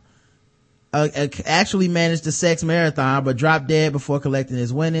Tuganov actually managed the sex marathon but dropped dead before collecting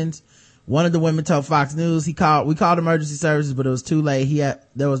his winnings. One of the women told Fox News we called emergency services, but it was too late.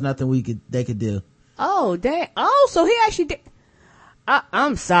 There was nothing they could do. Oh, damn. Oh, so he actually did.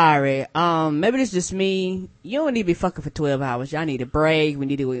 I'm sorry. Maybe it's just me. You don't need to be fucking for 12 hours. Y'all need a break. We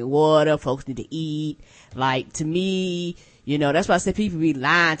need to get water. Folks need to eat. Like, to me, that's why I say people be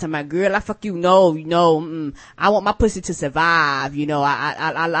lying to my girl. I fuck you. No, I want my pussy to survive.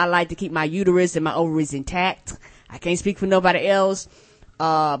 I like to keep my uterus and my ovaries intact. I can't speak for nobody else.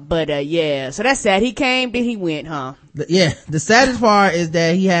 Yeah. So that's sad. He came, then he went, huh? Yeah. The saddest part is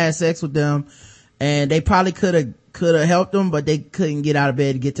that he had sex with them and they probably could have helped them, but they couldn't get out of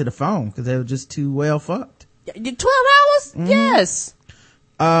bed to get to the phone because they were just too well fucked. 12 hours? Mm-hmm. Yes.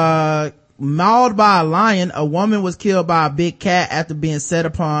 Mauled by a lion, a woman was killed by a big cat after being set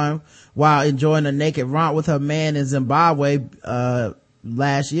upon while enjoying a naked romp with her man in Zimbabwe,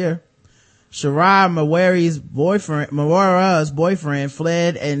 last year. Shirai Mawara's boyfriend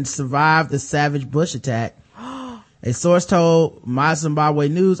fled and survived the savage bush attack. A source told My Zimbabwe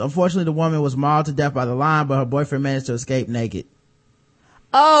News, unfortunately the woman was mauled to death by the lion, but her boyfriend managed to escape naked.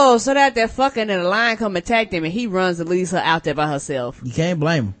 Oh, so that fucking and the lion come attack him and he runs and leaves her out there by herself. You can't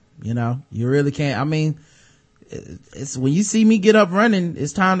blame him, you really can't. I mean, it's when you see me get up running,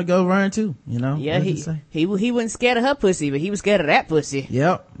 it's time to go run too, Yeah, he wasn't scared of her pussy, but he was scared of that pussy.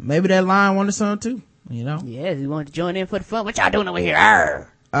 Yep. Maybe that lion wanted some too, Yeah, he wanted to join in for the fun. What y'all doing over here? Arr!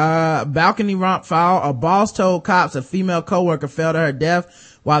 Balcony romp foul. A boss told cops a female coworker fell to her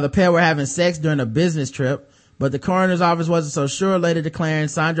death while the pair were having sex during a business trip, but the coroner's office wasn't so sure, later declaring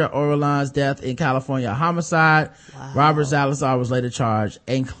Sandra Orlan's death in California a homicide. Wow. Robert Zalazar was later charged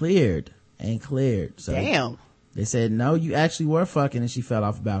and cleared. So damn. They said, no, you actually were fucking and she fell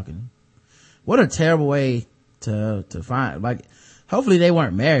off a balcony. What a terrible way to find, like, hopefully they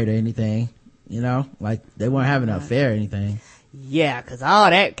weren't married or anything, like they weren't having an affair or anything. Yeah, cause all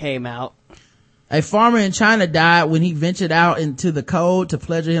that came out. A farmer in China died when he ventured out into the cold to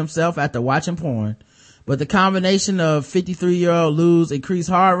pleasure himself after watching porn. But the combination of 53-year-old Lou's increased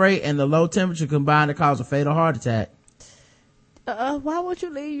heart rate and the low temperature combined to cause a fatal heart attack. Why would you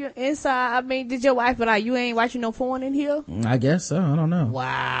leave your inside? I mean, did your wife be like, you ain't watching no porn in here? I guess so. I don't know.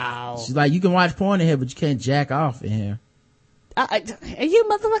 Wow. She's like, you can watch porn in here, but you can't jack off in here. Are you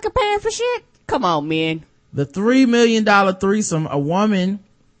motherfucking paying for shit? Come on, man. The $3 million threesome, a woman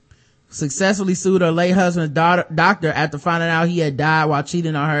successfully sued her late husband's doctor after finding out he had died while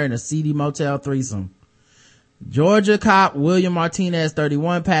cheating on her in a seedy motel threesome. Georgia cop William Martinez,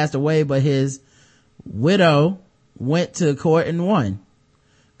 31, passed away, but his widow went to court and won,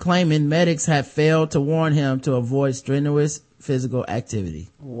 claiming medics had failed to warn him to avoid strenuous physical activity.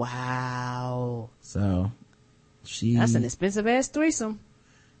 Wow. So that's an expensive ass threesome.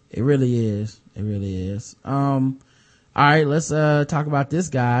 It really is. All right, let's talk about this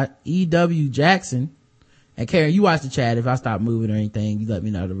guy, E.W. Jackson. And Karen, you watch the chat. If I stop moving or anything, you let me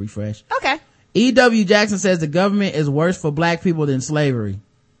know to refresh. Okay. E.W. Jackson says the government is worse for black people than slavery.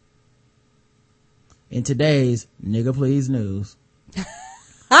 In today's Nigga Please News.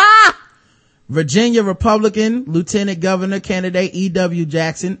 Virginia Republican Lieutenant Governor candidate E.W.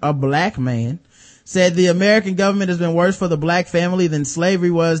 Jackson, a black man, said the American government has been worse for the black family than slavery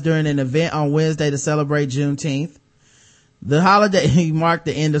was during an event on Wednesday to celebrate Juneteenth. The holiday marked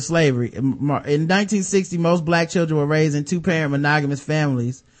the end of slavery. In 1960, most black children were raised in two-parent monogamous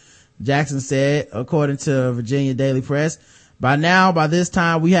families, Jackson said, according to Virginia Daily Press. By this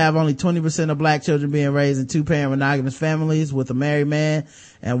time, we have only 20% of black children being raised in two-parent monogamous families with a married man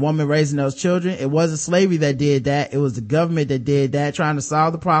and woman raising those children. It wasn't slavery that did that. It was the government that did that, trying to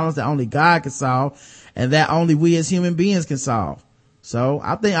solve the problems that only God can solve and that only we as human beings can solve. So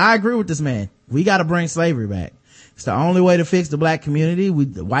I agree with this man. We got to bring slavery back. It's the only way to fix the black community.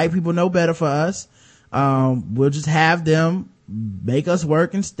 The white people know better for us. We'll just have them make us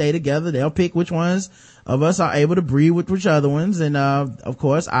work and stay together. They'll pick which ones of us are able to breed with which other ones. And, of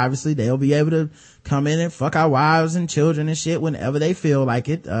course, obviously they'll be able to come in and fuck our wives and children and shit whenever they feel like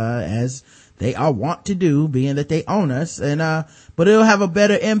it, as they all want to do, being that they own us. And, but it'll have a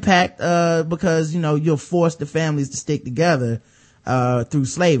better impact, because, you'll force the families to stick together, through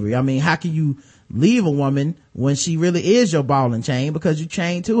slavery. I mean, how can you leave a woman when she really is your ball and chain because you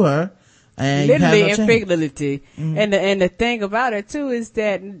chained to her? And literally and figuratively. Mm-hmm. And the thing about it too is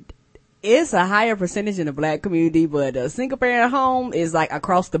that it's a higher percentage in the black community, but a single parent home is like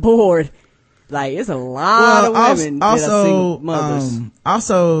across the board. Like it's a lot of women that are single mothers.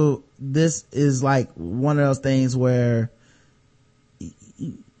 Also, this is like one of those things where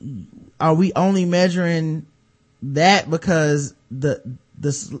are we only measuring that because the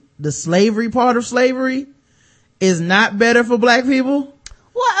slavery part of slavery is not better for black people?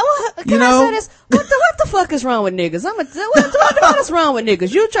 What can I say this? What the fuck is wrong with niggas? What is wrong with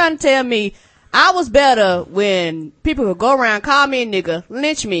niggas? You trying to tell me I was better when people would go around, call me a nigga,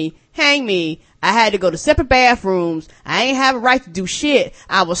 lynch me, hang me. I had to go to separate bathrooms. I ain't have a right to do shit.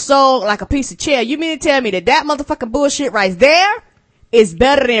 I was sold like a piece of chair. You mean to tell me that motherfucking bullshit right there is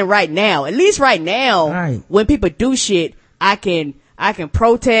better than right now? At least right now, right. When people do shit, I can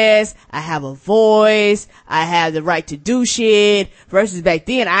protest. I have a voice. I have the right to do shit. Versus back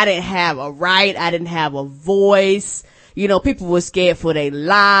then, I didn't have a right. I didn't have a voice. People were scared for their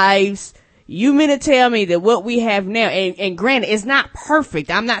lives. You mean to tell me that what we have now, and granted, it's not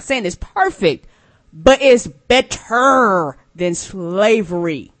perfect. I'm not saying it's perfect, but it's better than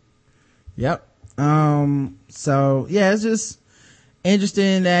slavery. Yep. So yeah, it's just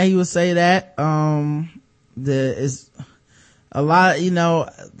interesting that he would say that. It's a lot,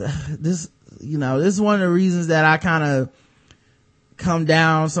 this is one of the reasons that I kind of come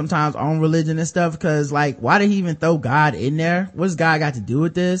down sometimes on religion and stuff, because like, why did he even throw God in there? What's God got to do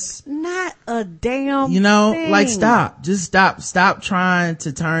with this? Not a damn thing. Like stop trying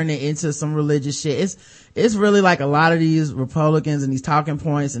to turn it into some religious shit. It's really like a lot of these Republicans and these talking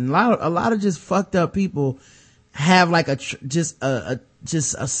points and a lot of just fucked up people have like just a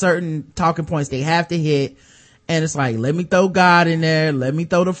certain talking points they have to hit. And it's like, let me throw God in there. Let me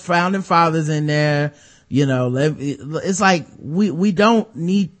throw the founding fathers in there. It's like, we don't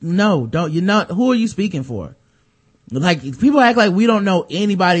need, who are you speaking for? Like, people act like we don't know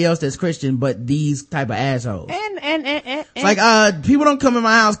anybody else that's Christian but these type of assholes. And it's like, people don't come in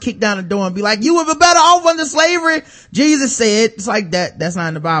my house, kick down the door and be like, you would be better off under slavery. Jesus said, it's like that's not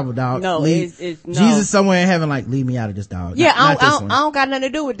in the Bible, dog. No, it's no. Jesus somewhere in heaven, like, leave me out of this, dog. Yeah, I don't got nothing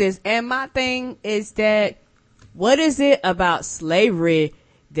to do with this. And my thing is that, what is it about slavery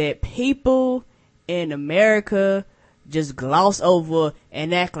that people in America just gloss over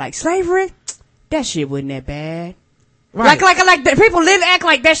and act like slavery? That shit wasn't that bad. Right. Like the people act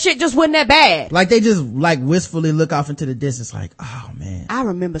like that shit just wasn't that bad. Like they just like wistfully look off into the distance like, oh man. I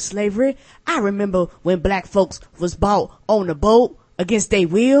remember slavery. I remember when black folks was bought on a boat against their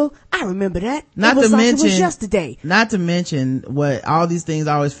will. I remember that. It was yesterday. Not to mention what all these things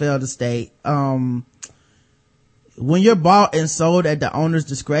always fail to state. When you're bought and sold at the owner's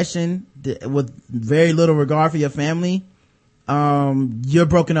discretion with very little regard for your family, you're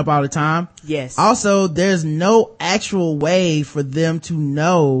broken up all the time. Yes. Also, there's no actual way for them to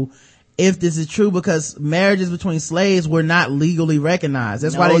know if this is true, because marriages between slaves were not legally recognized.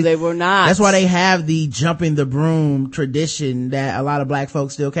 That's why they were not. That's why they have the jumping the broom tradition that a lot of black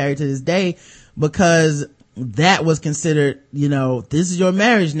folks still carry to this day, because that was considered, this is your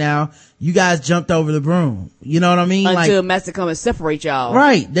marriage now. You guys jumped over the broom. You know what I mean? Until master come and separate y'all.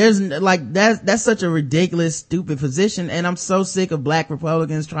 Right. There's that's such a ridiculous, stupid position. And I'm so sick of black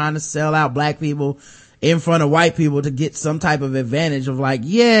Republicans trying to sell out black people in front of white people to get some type of advantage of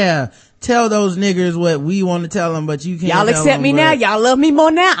tell those niggers what we want to tell them, but you can't. Y'all accept me now. Y'all love me more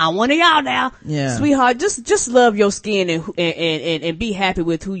now. I'm one of y'all now. Yeah. Sweetheart, just love your skin and be happy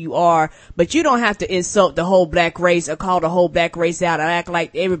with who you are. But you don't have to insult the whole black race or call the whole black race out and act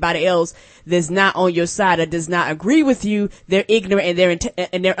like everybody else that's not on your side or does not agree with you. They're ignorant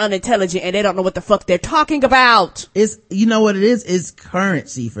and they're unintelligent and they don't know what the fuck they're talking about. It's, what it is? It's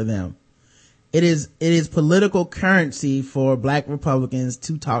currency for them. It is political currency for black Republicans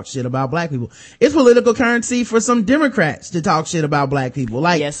to talk shit about black people. It's political currency for some Democrats to talk shit about black people.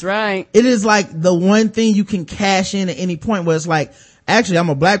 Yes, right. It is the one thing you can cash in at any point where it's actually, I'm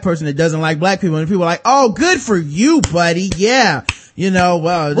a black person that doesn't like black people, and people are like, oh, good for you, buddy. Yeah.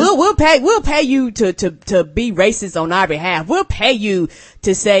 We'll pay you to be racist on our behalf. We'll pay you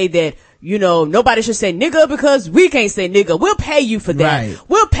to say that, nobody should say nigga because we can't say nigga. We'll pay you for that. Right.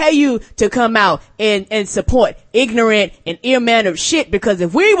 We'll pay you to come out and support ignorant and ill-mannered shit, because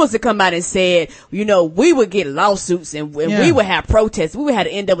if we was to come out and say it, we would get lawsuits and we would have protests. We would have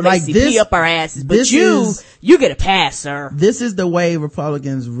the NAACP up our asses. But you get a pass, sir. This is the way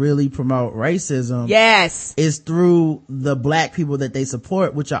Republicans really promote racism. Yes. Is through the black people that they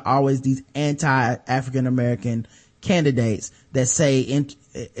support, which are always these anti-African American candidates that say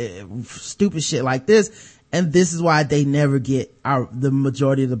stupid shit like this. And this is why they never get the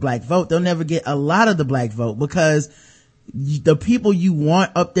majority of the black vote. They'll never get a lot of the black vote, because the people you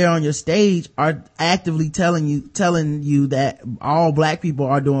want up there on your stage are actively telling you that all black people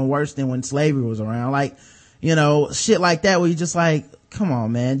are doing worse than when slavery was around. Shit like that, where you're just come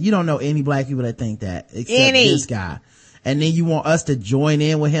on, man. You don't know any black people that think that except this guy. And then you want us to join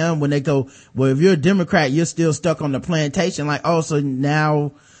in with him when they go, well, if you're a Democrat, you're still stuck on the plantation. So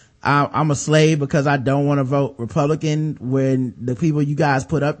now I'm a slave because I don't want to vote Republican when the people you guys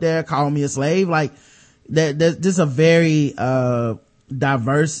put up there call me a slave. There's just a very,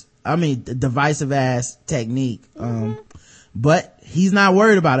 divisive ass technique. But he's not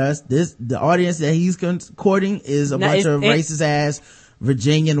worried about us. The audience that he's courting is a bunch of racist ass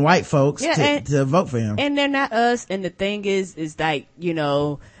Virginian white folks to vote for him. And they're not us. And the thing is how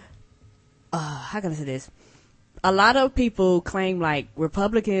can I say this? A lot of people claim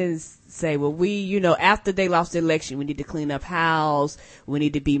Republicans say, well, we, after they lost the election, we need to clean up house. We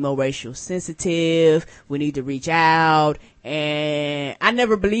need to be more racial sensitive. We need to reach out. And I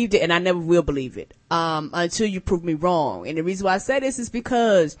never believed it, and I never will believe it, until you prove me wrong. And the reason why I say this is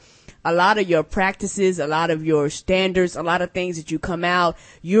because a lot of your practices, a lot of your standards, a lot of things that you come out,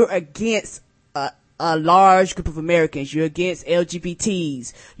 you're against a large group of Americans. You're against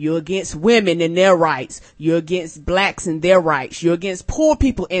LGBTs. You're against women and their rights. You're against blacks and their rights. You're against poor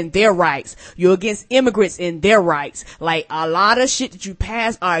people and their rights. You're against immigrants and their rights. A lot of shit that you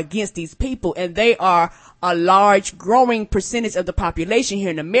pass are against these people, and they are a large growing percentage of the population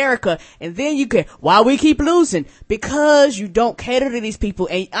here in America. And then why we keep losing? Because you don't cater to these people.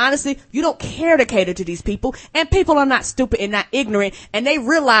 And honestly, you don't care to cater to these people. And people are not stupid and not ignorant. And they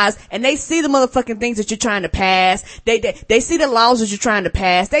realize and they see the motherfucking things that you're trying to pass. They see the laws that you're trying to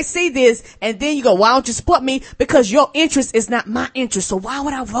pass. They see this. And then you go, why don't you support me? Because your interest is not my interest. So why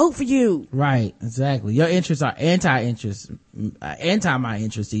would I vote for you? Right. Exactly. Your interests are anti-interest, anti-my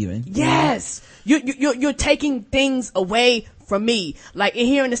interest even. Yes. You're taking things away from me.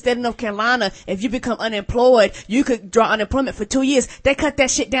 Here in the state of North Carolina, if you become unemployed, you could draw unemployment for 2 years. They cut that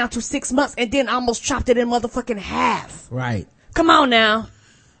shit down to 6 months and then almost chopped it in motherfucking half. Right. Come on now.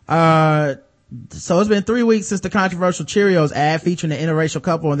 So it's been 3 weeks since the controversial Cheerios ad featuring an interracial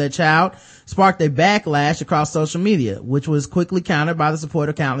couple and their child sparked a backlash across social media, which was quickly countered by the support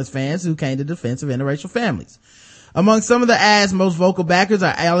of countless fans who came to the defense of interracial families. Among some of the ad's most vocal backers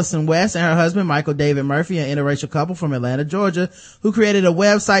are Allison West and her husband, Michael David Murphy, an interracial couple from Atlanta, Georgia, who created a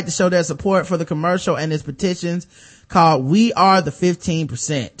website to show their support for the commercial and its petitions called We Are the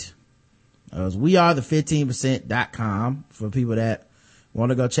 15%. It was weareth15%.com for people that want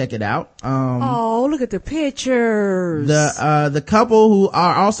to go check it out. Look at the pictures. The couple, who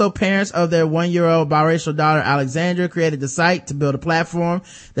are also parents of their 1-year-old biracial daughter Alexandra, created the site to build a platform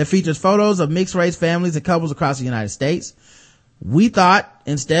that features photos of mixed race families and couples across the United States. We thought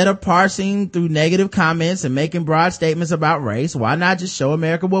instead of parsing through negative comments and making broad statements about race, why not just show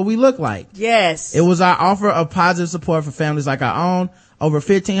America what we look like? Yes. It was our offer of positive support for families like our own. Over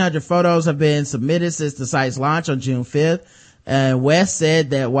 1,500 photos have been submitted since the site's launch on June 5th. And West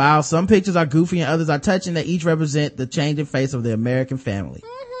said that while some pictures are goofy and others are touching, they each represent the changing face of the American family.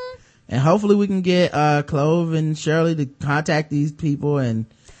 Mm-hmm. And hopefully we can get Clove and Shirley to contact these people and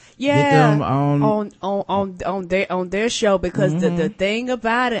get them on their show, because the thing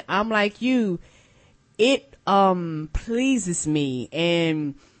about it, I'm like you, it pleases me,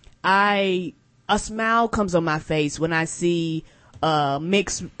 and a smile comes on my face when I see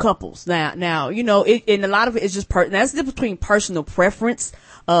mixed couples. Now, you know, and a lot of it is just that's the difference between personal preference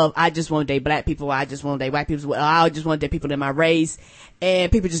of I just want to date black people, I just want to date white people, I just want to date people in my race,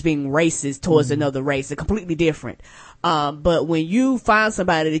 and people just being racist towards another race. They're completely different. But when you find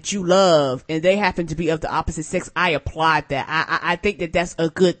somebody that you love and they happen to be of the opposite sex, I applaud that. I think that that's a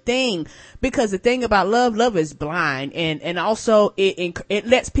good thing, because the thing about love is blind, and also it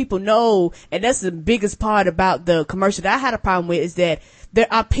lets people know, and that's the biggest part about the commercial that I had a problem with, is that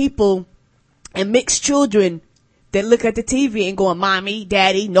there are people and mixed children that look at the TV and going, mommy,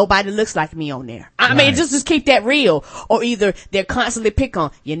 daddy, nobody looks like me on there. I mean, just keep that real. Or either they're constantly pick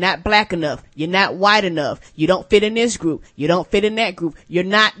on, you're not black enough, you're not white enough, you don't fit in this group, you don't fit in that group, you're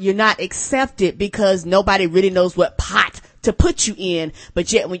not accepted, because nobody really knows what pot to put you in.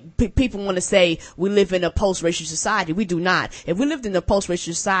 But yet when people want to say we live in a post-racial society, we do not. If we lived in a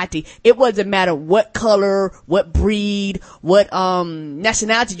post-racial society, it wouldn't matter what color, what breed, what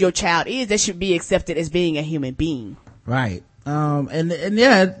nationality your child is, they should be accepted as being a human being. Right. And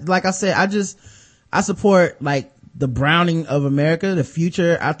yeah, like I said, I support like the browning of America, the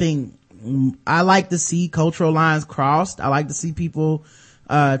future. I think I like to see cultural lines crossed. I like to see people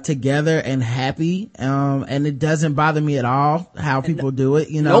together and happy, and it doesn't bother me at all how people do it,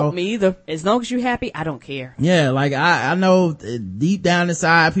 you know. Nope, me either. As long as you're happy, I don't care. Yeah, like I know deep down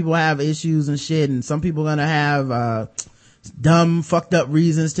inside people have issues and shit, and some people are gonna have dumb fucked up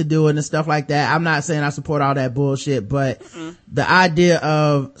reasons to do it and stuff like that. I'm not saying I support all that bullshit, but the idea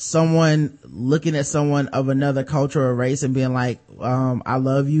of someone looking at someone of another culture or race and being like, I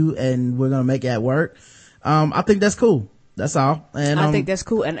love you and we're gonna make it work, I think that's cool. That's all. And I think that's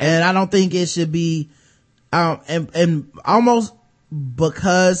cool. And I don't think it should be, and almost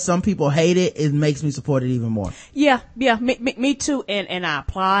because some people hate it, it makes me support it even more. Yeah, me too. And I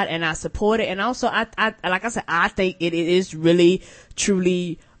applaud and I support it. And also, I like I said, I think it is really,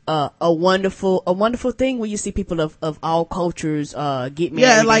 truly, a wonderful thing when you see people of all cultures, get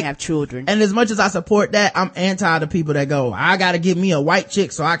married and have children. And as much as I support that, I'm anti the people that go, I gotta get me a white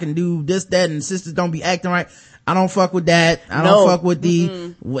chick so I can do this, that, and sisters don't be acting right. I don't fuck with that. I don't fuck with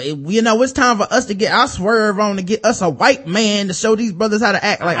you know, it's time for us to I swerve on to get us a white man to show these brothers how to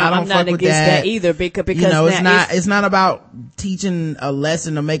act. Like, I don't fuck with that either, because you know, it's not about teaching a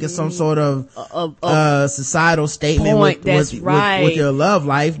lesson or making some sort of societal statement with your love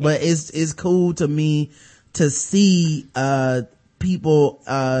life, but it's cool to me to see people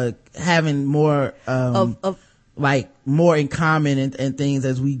having more like more in common and things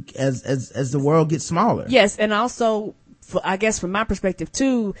as the world gets smaller. Yes, and also I guess from my perspective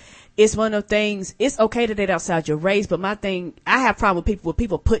too, it's one of the things, it's okay to date outside your race, but my thing, I have problem with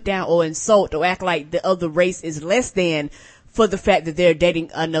people put down or insult or act like the other race is less than for the fact that they're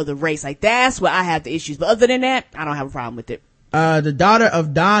dating another race. Like, that's where I have the issues. But other than that, I don't have a problem with it. The daughter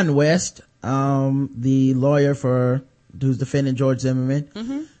of Don West, the lawyer who's defending George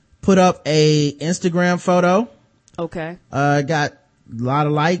Zimmerman, put up a Instagram photo. Okay. Got a lot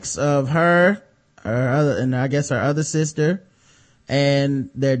of likes of her other, and I guess her other sister and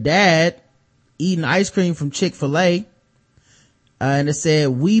their dad eating ice cream from Chick-fil-A. And it said,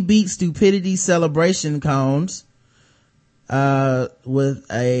 "We beat stupidity" celebration cones, with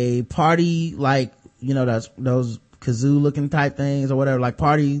a party, like, you know, those kazoo looking type things or whatever, like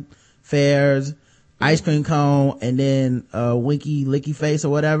party fairs, ice cream cone, and then winky licky face or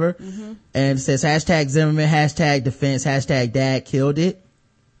whatever. And it says hashtag Zimmerman, hashtag defense, hashtag dad killed it.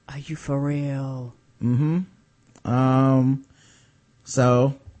 Are you for real?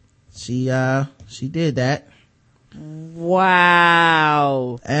 So she did that.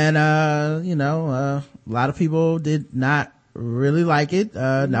 Wow. And you know, a lot of people did not really like it.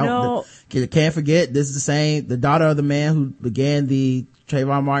 No. Can't forget, this is the daughter of the man who began the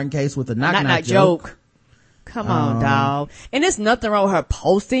Trayvon Martin case with a knock joke. Come on, dog. And there's nothing wrong with her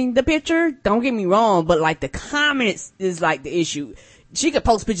posting the picture. Don't get me wrong, but like the comments is like the issue. She could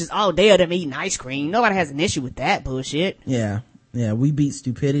post pictures all day of them eating ice cream. Nobody has an issue with that bullshit. Yeah. We beat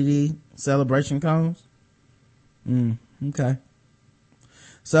stupidity celebration cones. Okay.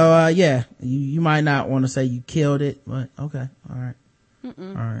 So, yeah, you might not want to say you killed it, but okay. All right. All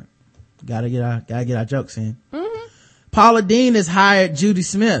right. Gotta get our jokes in. Paula Deen has hired Judy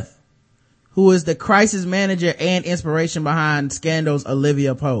Smith, who is the crisis manager and inspiration behind Scandal's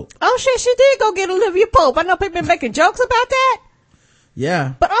Olivia Pope. Oh shit, she did go get Olivia Pope. I know people been making jokes about that.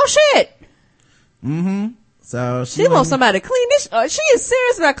 Yeah. But oh shit. So she wants somebody to clean this. She is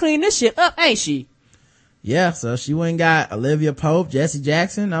serious about cleaning this shit up, ain't she? Yeah, so she went and got Olivia Pope, Jesse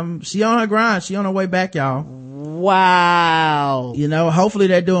Jackson. She on her grind. She on her way back, y'all. Wow. You know, hopefully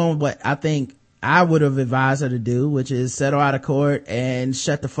they're doing what I think I would have advised her to do, which is settle out of court and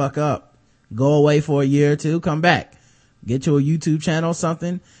shut the fuck up. Go away for a year or two, come back. Get you a YouTube channel or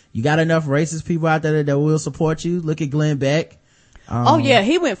something. You got enough racist people out there that will support you. Look at Glenn Beck. Oh yeah,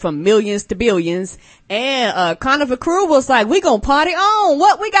 he went from millions to billions. And Carnival Crew was like, we gonna party on.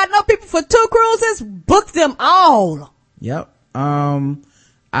 What? We got enough people for 2 cruises? Book them all. Yep.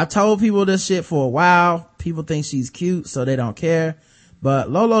 I told people this shit for a while. People think she's cute, so they don't care.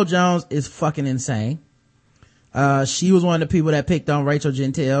 But Lolo Jones is fucking insane. She was one of the people that picked on Rachel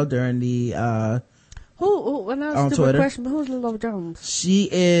Gentile during the on Twitter. Question, but who's Lolo Jones? She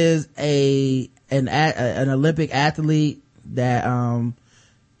is an Olympic athlete that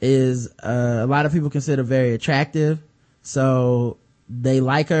is a lot of people consider very attractive, so they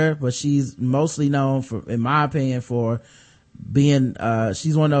like her, but she's mostly known for, in my opinion, for being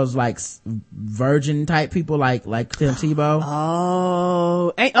she's one of those like virgin type people like Tim Tebow.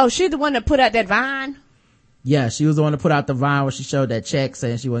 She's the one that put out that Vine. Yeah, she was the one that put out the Vine where she showed that check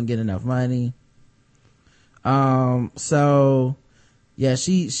saying she wasn't getting enough money. So yeah,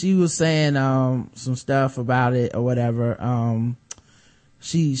 she was saying some stuff about it or whatever.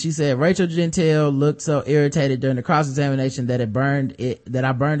 She said Rachel Gentile looked so irritated during the cross-examination that I burned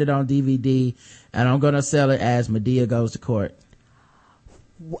it on DVD, and I'm gonna sell it as Madea Goes to Court.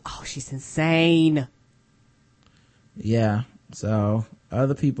 Oh, she's insane. Yeah. So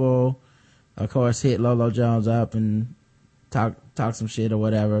other people, of course, hit Lolo Jones up and talk some shit or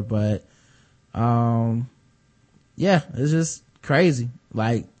whatever, but yeah, it's just crazy,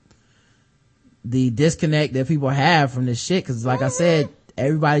 like the disconnect that people have from this shit, because like I said,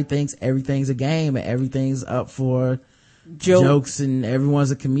 everybody thinks everything's a game and everything's up for jokes and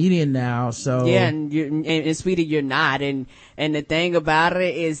everyone's a comedian now. So yeah, and sweetie, you're not. And the thing about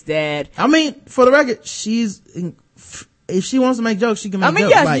it is that, I mean, for the record, if she wants to make jokes, she can make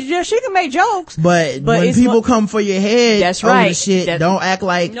jokes. Yeah, she can make jokes. But when people come for your head, that's right. Over the shit, don't act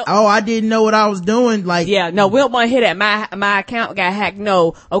like, oh, I didn't know what I was doing. Like, yeah, no, we don't want to hear that. My account got hacked.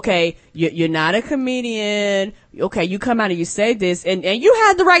 No, okay, you're not a comedian. Okay, you come out and you say this, and you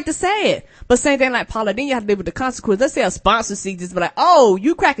have the right to say it. But same thing like Paula Deen, you have to live with the consequences. Let's say a sponsor sees this, but like, oh,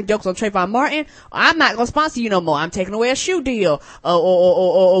 you cracking jokes on Trayvon Martin? I'm not gonna sponsor you no more. I'm taking away a shoe deal.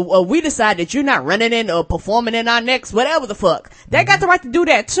 Or we decide that you're not running in or performing in our next whatever the fuck. They got the right to do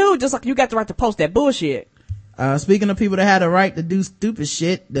that too, just like you got the right to post that bullshit. Speaking of people that had the right to do stupid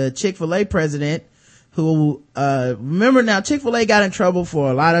shit, the Chick-fil-A president, who, remember now, Chick-fil-A got in trouble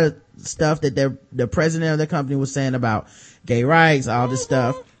for a lot of stuff that the president of the company was saying about gay rights, all this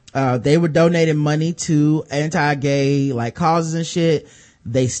stuff. They were donating money to anti-gay, like, causes and shit.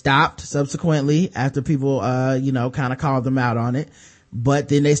 They stopped subsequently after people, kind of called them out on it. But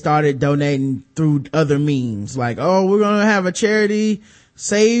then they started donating through other means, like, oh, we're gonna have a charity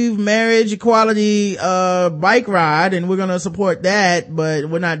save marriage equality bike ride, and we're gonna support that, but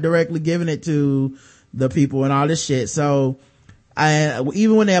we're not directly giving it to the people and all this shit. So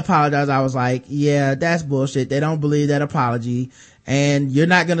even when they apologized, I was like, yeah, that's bullshit. They don't believe that apology, and you're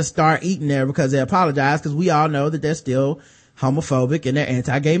not gonna start eating there because they apologize, because we all know that they're still homophobic and they're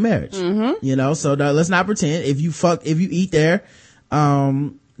anti-gay marriage. So let's not pretend. If you eat there,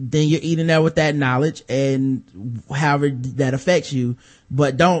 then you're eating there with that knowledge and however that affects you,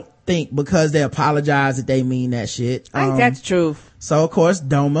 but don't think because they apologize that they mean that shit. I think that's true. So of course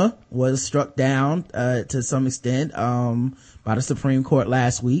DOMA was struck down to some extent by the Supreme Court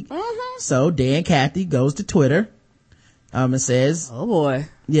last week. So Dan Cathy goes to Twitter and says, oh boy,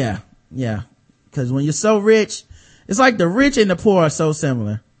 yeah, because when you're so rich, it's like the rich and the poor are so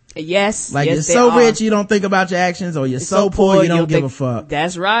similar. Yes, like, yes, you're so rich you don't think about your actions, or you're so poor you don't give a fuck.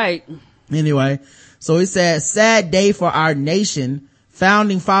 That's right. Anyway, so he said, sad day for our nation.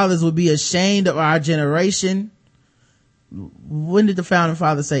 Founding fathers would be ashamed of our generation. When did the founding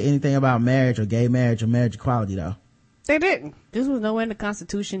fathers say anything about marriage or gay marriage or marriage equality, though? They didn't. This was nowhere in the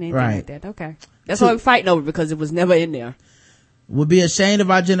Constitution, anything like that. Okay. That's why we're fighting over, because it was never in there. Would be ashamed of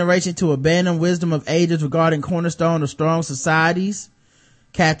our generation to abandon wisdom of ages regarding cornerstone of strong societies.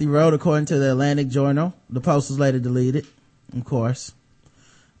 Cathy wrote, according to the Atlantic Journal. The post was later deleted, of course.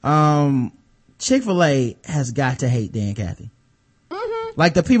 Chick-fil-A has got to hate Dan Cathy.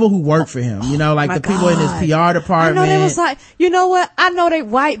 Like the people who work for him, you know, like the people in his PR department. I know they was like, you know what? I know they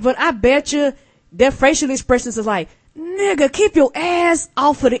white, but I bet you their facial expressions is like, nigga, keep your ass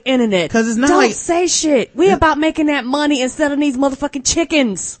off of the internet. Cause it's not Don't like, say shit. We about making that money instead of these motherfucking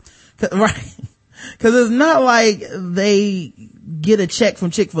chickens. Right. Cause it's not like they get a check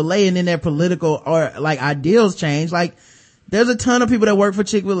from Chick-fil-A and then their political or like ideals change. Like there's a ton of people that work for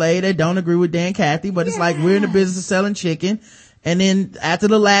Chick-fil-A that don't agree with Dan Cathy, but it's like we're in the business of selling chicken. And then after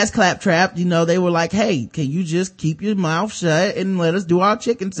the last claptrap, you know, they were like, hey, can you just keep your mouth shut and let us do our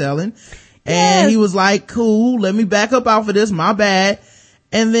chicken selling? And he was like, cool, let me back up off of this, my bad.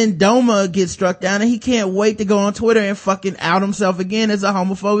 And then Doma gets struck down and he can't wait to go on Twitter and fucking out himself again as a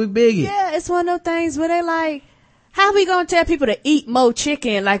homophobic bigot. Yeah, it's one of those things where they like, how we gonna tell people to eat more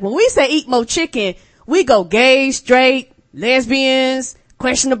chicken? Like when we say eat more chicken, we go gay, straight, lesbians,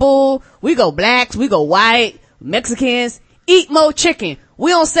 questionable, we go blacks, we go white, Mexicans. Eat more chicken. We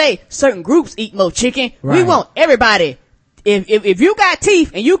don't say certain groups eat more chicken. Right. We want everybody. If you got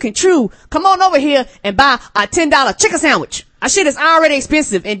teeth and you can chew, come on over here and buy a $10 chicken sandwich. Our shit is already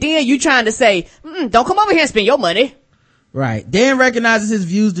expensive. And then you trying to say, don't come over here and spend your money. Right. Dan recognizes his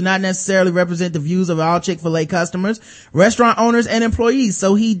views do not necessarily represent the views of all Chick-fil-A customers, restaurant owners, and employees.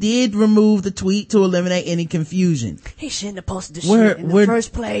 So he did remove the tweet to eliminate any confusion. He shouldn't have posted the shit in the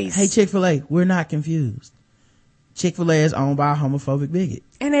first place. Hey, Chick-fil-A, we're not confused. Chick-fil-A is owned by a homophobic bigot.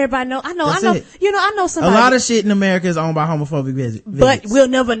 And everybody know, I know, it. You know, I know somebody. A lot of shit in America is owned by homophobic bigots. But we'll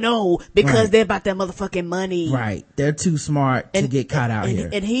never know because they're about that motherfucking money. Right. They're too smart to get caught out here.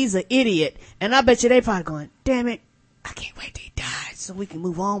 And he's an idiot. And I bet you they probably going, damn it, I can't wait till he dies so we can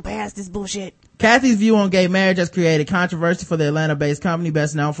move on past this bullshit. Cathy's view on gay marriage has created controversy for the Atlanta-based company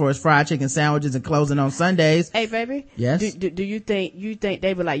best known for its fried chicken sandwiches and closing on Sundays. Hey, baby. Yes? Do you think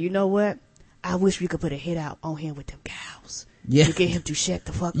they were like, you know what? I wish we could put a hit out on him with them cows. Yeah. To get him to shut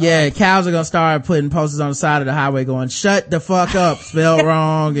the fuck up. Yeah, cows are gonna start putting posters on the side of the highway going, shut the fuck up, spelled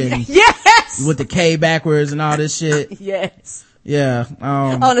wrong, and yes! with the K backwards and all this shit. Yes. Yeah.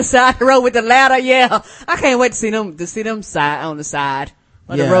 On the side of the road with the ladder, yeah. I can't wait to see them side on the side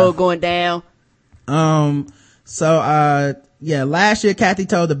on the road going down. Last year Cathy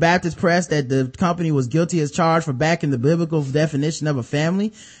told the Baptist Press that the company was guilty as charged for backing the biblical definition of a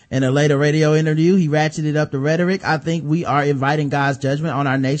family. In a later radio interview, he ratcheted up the rhetoric. I think we are inviting God's judgment on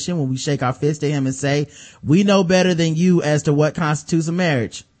our nation when we shake our fist at him and say, we know better than you as to what constitutes a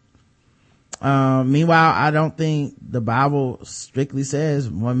marriage. Meanwhile, I don't think the Bible strictly says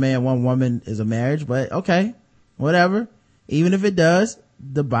one man, one woman is a marriage, but okay, whatever. Even if it does,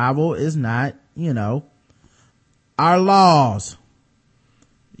 the Bible is not, our laws.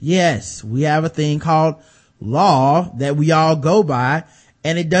 Yes, we have a thing called law that we all go by,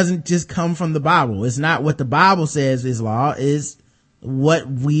 and it doesn't just come from the Bible. It's not what the Bible says is law, is what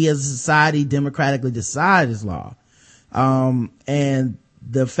we as a society democratically decide is law. And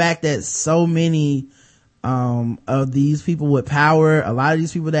the fact that so many of these people with power, a lot of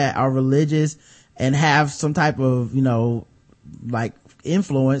these people that are religious and have some type of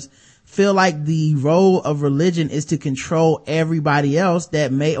influence, feel like the role of religion is to control everybody else that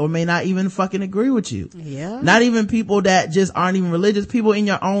may or may not even fucking agree with you. Yeah. Not even people that just aren't even religious. People in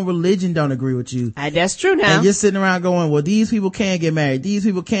your own religion don't agree with you. That's true now. And you're sitting around going, well, these people can't get married. These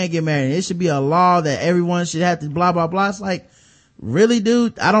people can't get married. It should be a law that everyone should have to blah, blah, blah. It's like, really,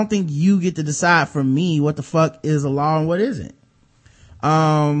 dude? I don't think you get to decide for me what the fuck is a law and what isn't.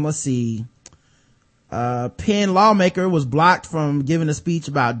 Let's see. Penn lawmaker was blocked from giving a speech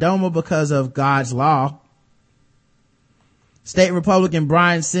about DOMA because of God's law. State Republican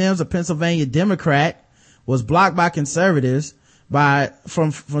Brian Sims, a Pennsylvania Democrat, was blocked by conservatives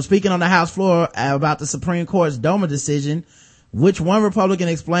from speaking on the House floor about the Supreme Court's DOMA decision, which one Republican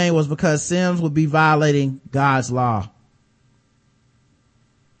explained was because Sims would be violating God's law.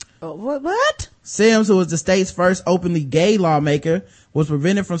 What? Sims, who was the state's first openly gay lawmaker, was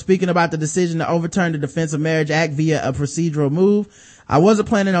prevented from speaking about the decision to overturn the Defense of Marriage Act via a procedural move. I wasn't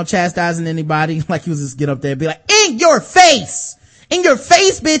planning on chastising anybody. Like, he was just get up there and be like, in your face,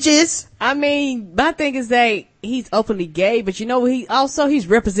 bitches. I mean, my thing is that he's openly gay, but he's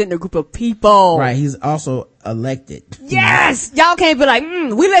representing a group of people. Right. He's also elected. Yes. Y'all can't be like,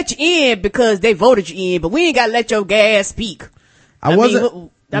 we let you in because they voted you in, but we ain't gotta let your gay ass speak. I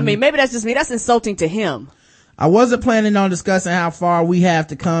mean, maybe that's just me. That's insulting to him. I wasn't planning on discussing how far we have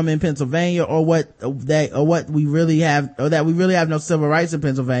to come in Pennsylvania that we really have no civil rights in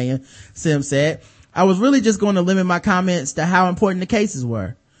Pennsylvania, Sims said. I was really just going to limit my comments to how important the cases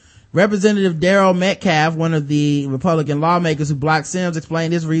were. Representative Daryl Metcalf, one of the Republican lawmakers who blocked Sims,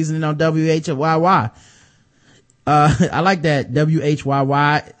 explained his reasoning on WHYY. I like that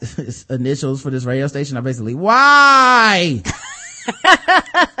WHYY initials for this radio station are basically why.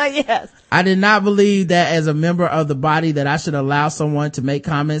 Yes. I did not believe that as a member of the body that I should allow someone to make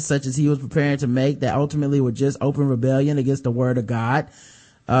comments such as he was preparing to make that ultimately would just open rebellion against the word of God,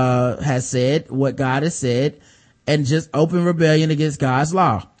 has said, what God has said, and just open rebellion against God's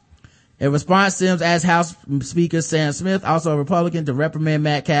law. In response, Sims asked House Speaker Sam Smith, also a Republican, to reprimand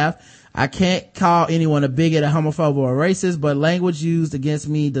Metcalf. I can't call anyone a bigot, a homophobe, or a racist, but language used against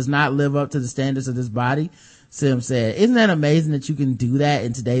me does not live up to the standards of this body, Sims said. Isn't that amazing that you can do that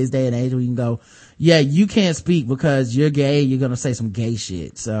in today's day and age where you can go, yeah, you can't speak because you're gay, you're gonna say some gay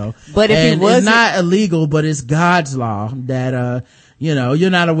shit. So, but if he wasn't, it's not illegal, but it's God's law that, you're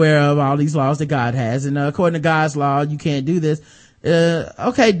not aware of all these laws that God has. And according to God's law, you can't do this.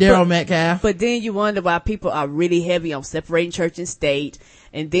 Okay, Daryl Metcalf. But then you wonder why people are really heavy on separating church and state.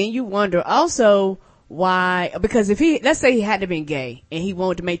 And then you wonder also why, because if let's say he had to been gay and he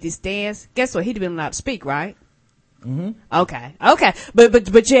wanted to make this stance, guess what? He'd have been allowed to speak, right? Mm-hmm. Okay.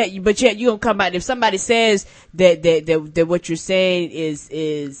 But yet you gonna come back, if somebody says that what you're saying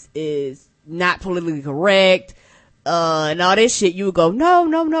is not politically correct, and all this shit, you would go, no,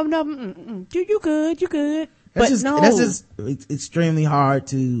 you good. That's just extremely hard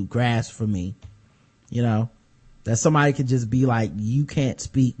to grasp for me, that somebody could just be like, you can't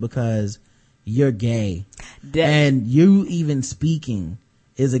speak because you're gay. And you even speaking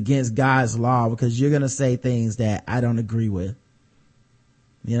is against God's law because you're going to say things that I don't agree with,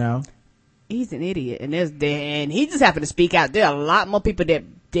 He's an idiot. And he just happened to speak out. There are a lot more people that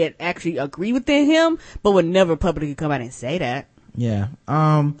actually agree with him, but would never publicly come out and say that. Yeah.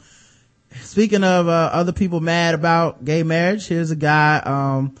 Speaking of other people mad about gay marriage, here's a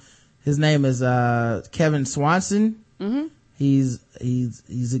guy, his name is Kevin Swanson. Mm-hmm.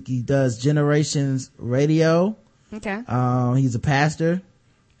 He does Generations Radio. Okay. He's a pastor,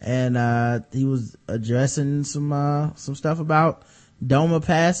 and he was addressing some stuff about DOMA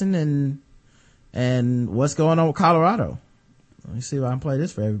passing and what's going on with Colorado. Let me see if I can play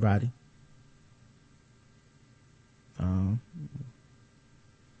this for everybody.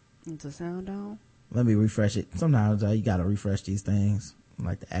 Is the sound on? Let me refresh it. Sometimes you gotta refresh these things. I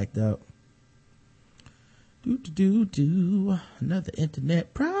like to act up. Another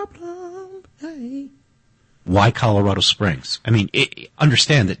internet problem. Hey. Why Colorado Springs? I mean,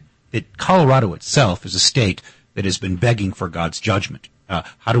 understand that Colorado itself is a state that has been begging for God's judgment.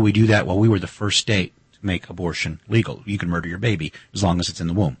 How do we do that? Well, we were the first state to make abortion legal. You can murder your baby as long as it's in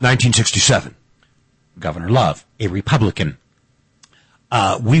the womb. 1967. Governor Love, a Republican.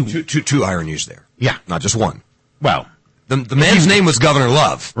 Two ironies there. Yeah. Not just one. Well, the man's name was Governor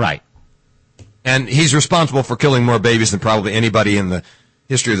Love. Right. And he's responsible for killing more babies than probably anybody in the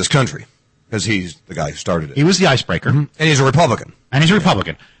history of this country. Because he's the guy who started it. He was the icebreaker. Mm-hmm. And he's a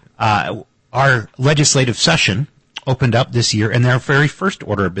Republican. Our legislative session opened up this year, and their very first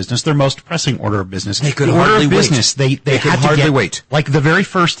order of business, their most pressing order of business, they could hardly wait. They could had hardly to get, wait. Like the very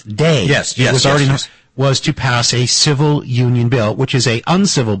first day, was to pass a civil union bill, which is a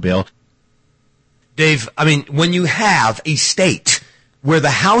uncivil bill. Dave, I mean, when you have a state where the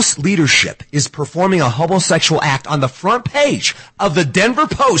House leadership is performing a homosexual act on the front page of the Denver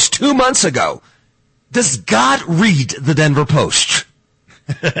Post 2 months ago, does God read the Denver Post?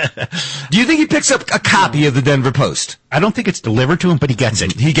 Do you think he picks up a copy of the Denver Post? I don't think it's delivered to him, but he gets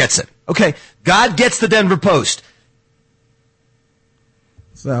it. He gets it. Okay. God gets the Denver Post.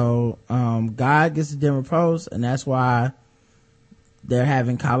 So, God gets the Denver Post, and that's why they're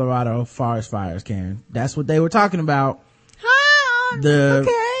having Colorado forest fires, Karen. That's what they were talking about.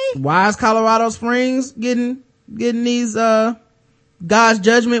 Why is Colorado Springs getting these, God's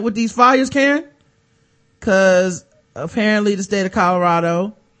judgment with these fires, Karen? 'Cause apparently the state of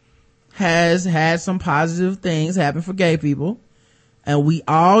Colorado has had some positive things happen for gay people, and we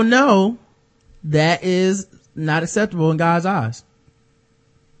all know that is not acceptable in God's eyes.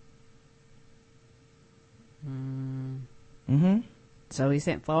 Mm-hmm. So he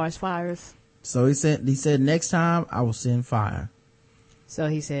sent forest fires. So he said next time I will send fire. So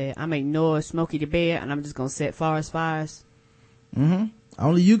he said, I'm ignoring Smokey the Bear and I'm just gonna set forest fires. Mm-hmm.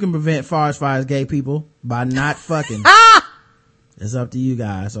 Only you can prevent forest fires, gay people, by not fucking. It's up to you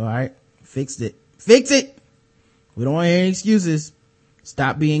guys, alright? Fix it. We don't want to hear any excuses.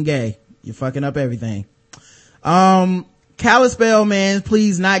 Stop being gay. You're fucking up everything. Kalispell man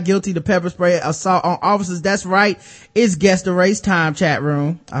pleads not guilty to pepper spray assault on officers. That's right. It's Guess the Race time, chat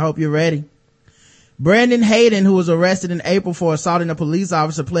room. I hope you're ready. Brandon Hayden, who was arrested in April for assaulting a police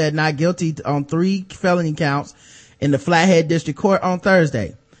officer, pled not guilty on 3 felony counts in the Flathead District Court on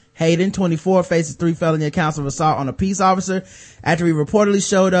Thursday. Hayden, 24, faces 3 felony counts of assault on a peace officer after he reportedly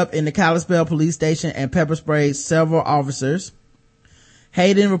showed up in the Kalispell police station and pepper sprayed several officers.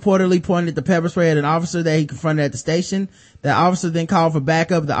 Hayden reportedly pointed the pepper spray at an officer that he confronted at the station. The officer then called for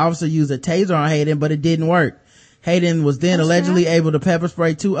backup. The officer used a taser on Hayden, but it didn't work. Hayden was then allegedly able to pepper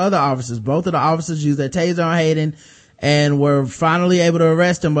spray 2 other officers. Both of the officers used their taser on Hayden and were finally able to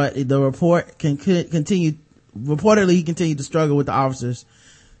arrest him, but the report reportedly he continued to struggle with the officers.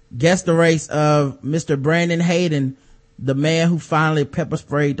 Guess the race of Mr. Brandon Hayden, the man who finally pepper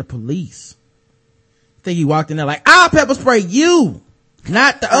sprayed the police. I think he walked in there like, I'll pepper spray you,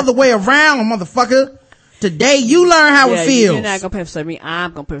 not the other way around, motherfucker. Today you learn how it feels. You're not gonna pepper spray me,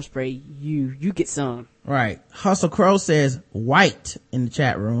 I'm gonna pepper spray you. You get some. Right. Hustle Crow says white in the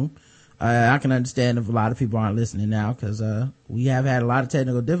chat room. I can understand if a lot of people aren't listening now because we have had a lot of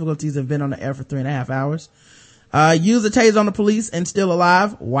technical difficulties and been on the air for 3.5 hours. Use a taser on the police and still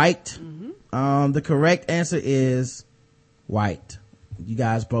alive. White. Mm-hmm. The correct answer is white. You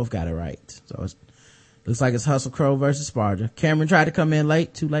guys both got it right. So it looks like it's Hustle Crow versus Sparta. Cameron tried to come in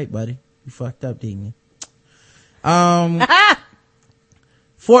late. Too late, buddy. You fucked up, didn't you?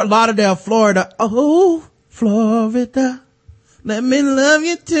 Fort Lauderdale, Florida. Oh, Florida. Let me love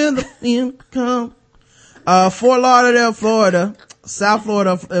you till the end come. Fort Lauderdale, Florida. South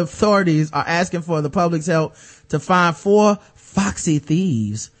Florida authorities are asking for the public's help to find 4 foxy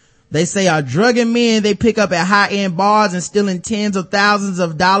thieves they say are drugging men they pick up at high-end bars and stealing tens of thousands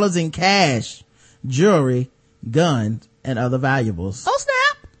of dollars in cash, jewelry, guns, and other valuables. Oh,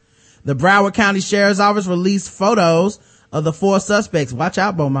 snap. The Broward County Sheriff's Office released photos of the 4 suspects. Watch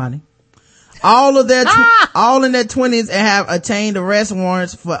out, Bomani. All in their 20s and have obtained arrest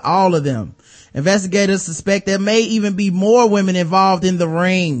warrants for all of them. Investigators suspect there may even be more women involved in the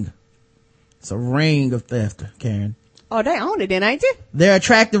ring. It's a ring of theft, Karen. Oh, they own it then, ain't they? They're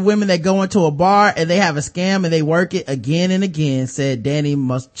attractive women that go into a bar and they have a scam and they work it again and again, said Danny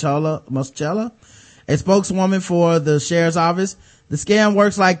Moschella, a spokeswoman for the sheriff's office. The scam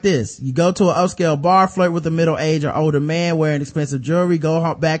works like this. You go to an upscale bar, flirt with a middle-aged or older man wearing expensive jewelry,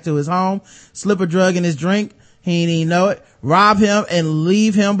 go back to his home, slip a drug in his drink, he ain't even know it, rob him and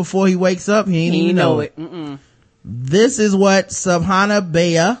leave him before he wakes up, he ain't even know it. Mm-mm. This is what Subhana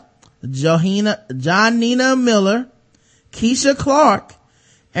Bea, Johnina Miller, Keisha Clark,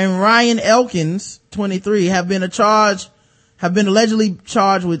 and Ryan Elkins, 23, have been allegedly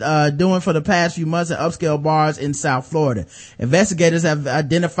charged with doing for the past few months at upscale bars in South Florida. Investigators have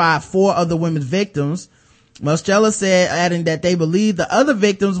identified 4 other women's victims. Moschella said, adding that they believe the other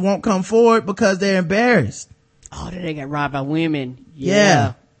victims won't come forward because they're embarrassed. Oh, they got robbed by women.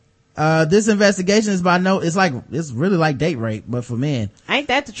 Yeah. This investigation is it's really like date rape, but for men. Ain't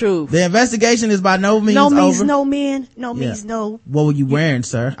that the truth? The investigation is by no means over. No means no. What were you wearing,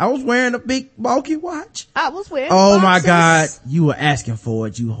 sir? I was wearing a big bulky watch. I was wearing Oh boxes. my God. You were asking for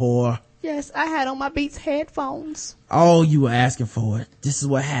it, you whore. Yes, I had on my Beats headphones. Oh, you were asking for it. This is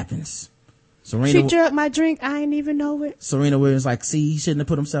what happens. She drugged my drink. I ain't even know it. Serena Williams he shouldn't have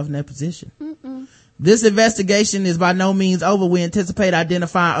put himself in that position. Mm-mm. This investigation is by no means over. We anticipate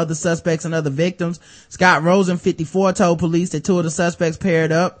identifying other suspects and other victims. Scott Rosen, 54, told police that 2 of the suspects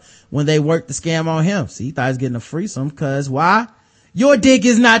paired up when they worked the scam on him. See, he thought he was getting a threesome because why? Your dick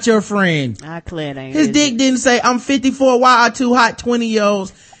is not your friend. I clear ain't. His dick didn't say, I'm 54, why are 2 hot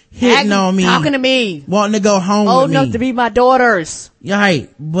 20-year-olds hitting on me? Talking to me. Wanting to go home with me. Old enough to be my daughters. Right.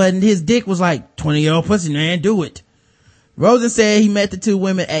 But his dick was like, 20-year-old pussy, man, do it. Rosen said he met the 2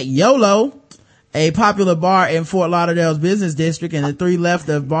 women at YOLO, a popular bar in Fort Lauderdale's business district, and the 3 left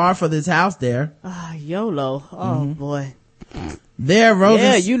the bar for this house there. YOLO. Oh, boy. There, Rosen.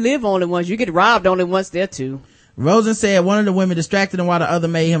 Yeah, you live only once. You get robbed only once there, too. Rosen said one of the women distracted him while the other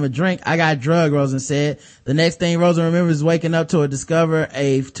made him a drink. I got drugged, Rosen said. The next thing Rosen remembers is waking up to discover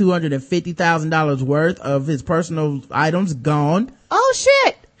a $250,000 worth of his personal items gone. Oh,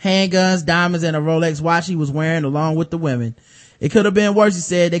 shit. Handguns, diamonds, and a Rolex watch he was wearing along with the women. It could have been worse, he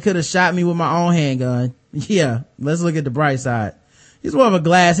said. They could have shot me with my own handgun. Yeah, let's look at the bright side. He's more of a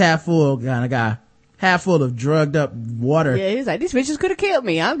glass half full kind of guy. Half full of drugged up water. Yeah, he's like, these bitches could have killed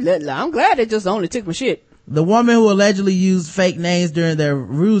me. I'm glad they just only took my shit. The woman who allegedly used fake names during their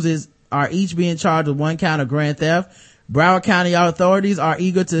ruses are each being charged with 1 count of grand theft. Broward County authorities are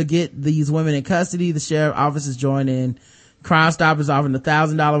eager to get these women in custody. The sheriff's office is joining Crime Stoppers offering a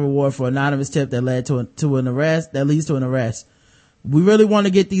 $1,000 reward for anonymous tip that leads to an arrest. We really want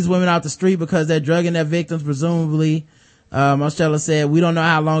to get these women out the street because they're drugging their victims, presumably Marcella said, we don't know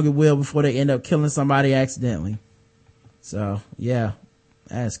how long it will before they end up killing somebody accidentally. So, yeah,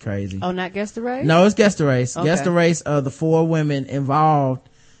 that's crazy. Oh, not Guess the Race? No, it's Guess the Race. Okay. Guess the Race of the 4 women involved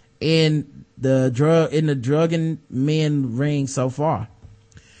in the drugging men ring so far.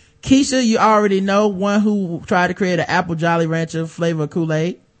 Keisha, you already know, one who tried to create an apple Jolly Rancher flavor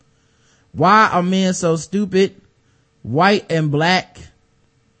Kool-Aid. Why are men so stupid? White and black.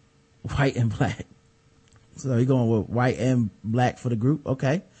 So you're going with white and black for the group.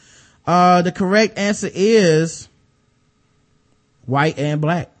 Okay. The correct answer is white and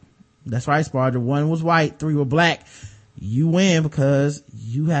black. That's right, Sparta. 1 was white, 3 were black. You win because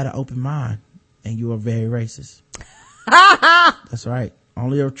you had an open mind and you are very racist. That's right.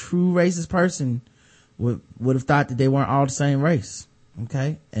 Only a true racist person would have thought that they weren't all the same race.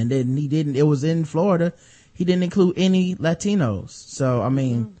 Okay. And then he didn't, it was in Florida. He didn't include any Latinos. So, I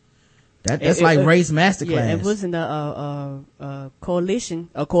mean, that's like race masterclass. Yeah, it wasn't a coalition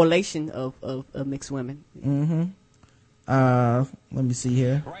of mixed women. Mm-hmm. Let me see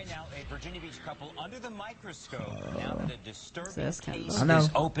here. Right now, a Virginia Beach couple under the microscope now that a disturbing case is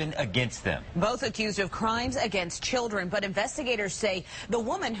open against them. Both accused of crimes against children, but investigators say the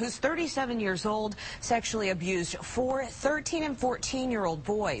woman, who's 37 years old, sexually abused 4 13 and 14-year-old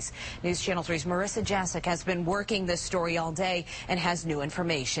boys. News Channel 3's Marissa Jasic has been working this story all day and has new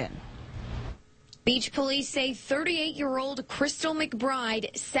information. Beach police say 38-year-old Crystal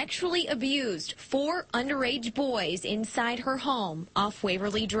McBride sexually abused 4 underage boys inside her home off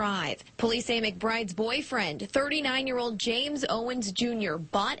Waverly Drive. Police say McBride's boyfriend, 39-year-old James Owens Jr.,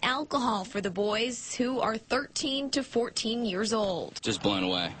 bought alcohol for the boys, who are 13 to 14 years old. Just blown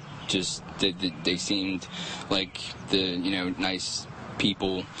away. Just they seemed like nice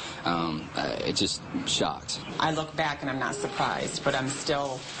people. It just shocked. I look back and I'm not surprised, but I'm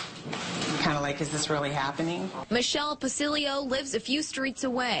still kind of like, is this really happening? Michelle Pasilio lives a few streets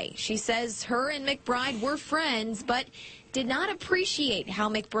away. She says her and McBride were friends, but did not appreciate how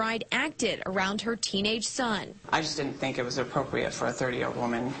McBride acted around her teenage son. I just didn't think it was appropriate for a 30-year-old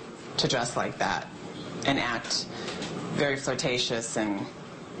woman to dress like that and act very flirtatious and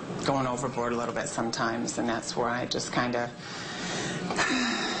going overboard a little bit sometimes, and that's where I just kind of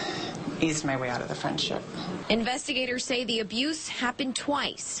eased my way out of the friendship. Investigators say the abuse happened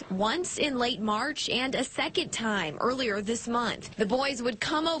twice, once in late March and a second time earlier this month. The boys would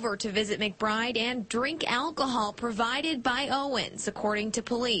come over to visit McBride and drink alcohol provided by Owens, according to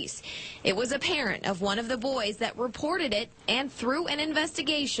police. It was a parent of one of the boys that reported it, and through an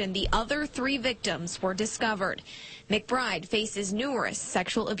investigation, the other 3 victims were discovered. McBride faces numerous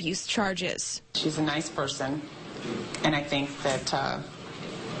sexual abuse charges. She's a nice person, and I think that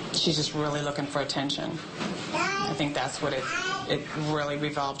she's just really looking for attention. I think that's what it really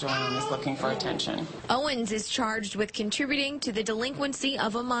revolved around, is looking for attention. Owens is charged with contributing to the delinquency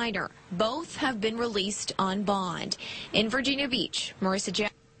of a minor. Both have been released on bond. In Virginia Beach, Marissa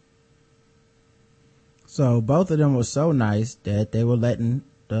Jackson. So both of them were so nice that they were letting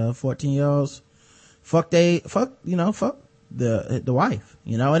the 14-year-olds fuck the wife,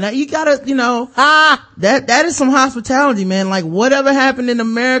 and that, you gotta, that is some hospitality, man. Like, whatever happened in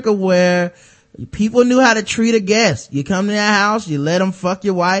America where people knew how to treat a guest? You come to their house, you let them fuck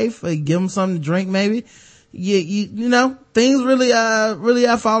your wife, or you give them something to drink, maybe. Things really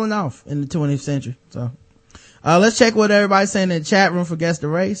are falling off in the 20th century. So, let's check what everybody's saying in the chat room for Guess the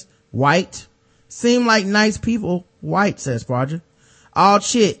Race. White. Seem like nice people. White, says Project. All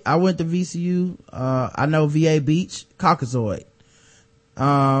shit. I went to VCU. I know VA Beach. Caucasoid.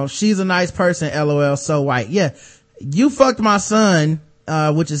 She's a nice person. LOL. So white. Yeah. You fucked my son,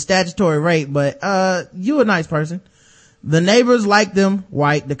 which is statutory rape, but, you a nice person. The neighbors like them.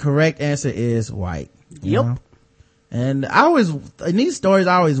 White. The correct answer is white. Yep. And in these stories,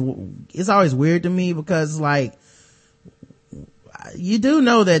 it's always weird to me because, like, you do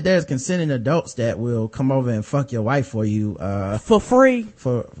know that there's consenting adults that will come over and fuck your wife for you, for free,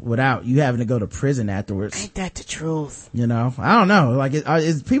 without you having to go to prison afterwards. Ain't that the truth? I don't know. Like,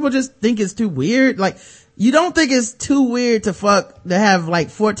 is people just think it's too weird? Like, you don't think it's too weird to have like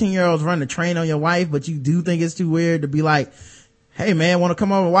 14-year-olds run the train on your wife, but you do think it's too weird to be like, hey man, want to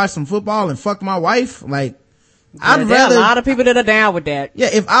come over and watch some football and fuck my wife? Like, I'd rather, a lot of people that are down with that. Yeah,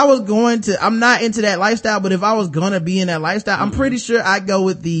 if I was I'm not into that lifestyle, but if I was gonna be in that lifestyle, I'm pretty sure I'd go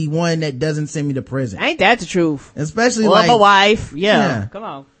with the one that doesn't send me to prison. Ain't that the truth? Especially like my wife. Yeah. Come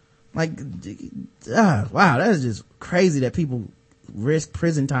on. Like, wow, that is just crazy that people risk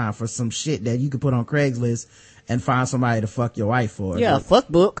prison time for some shit that you could put on Craigslist and find somebody to fuck your wife for. Yeah, fuck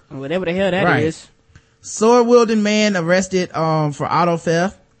book, whatever the hell that is. Sword wielding man arrested, for auto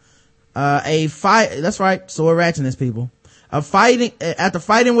theft. That's right, sword ratchetness, people. After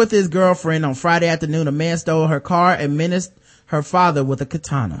fighting with his girlfriend on Friday afternoon, a man stole her car and menaced her father with a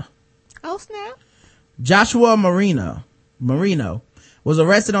katana. Oh, snap. Joshua Marino was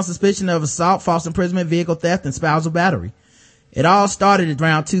arrested on suspicion of assault, false imprisonment, vehicle theft, and spousal battery. It all started at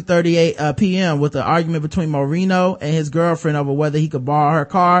around 2:38 p.m. with an argument between Marino and his girlfriend over whether he could borrow her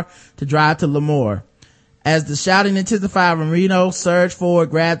car to drive to Lemoore. As the shouting intensified, Marino surged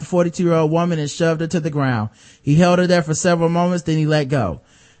forward, grabbed the 42-year-old woman, and shoved her to the ground. He held her there for several moments, then he let go.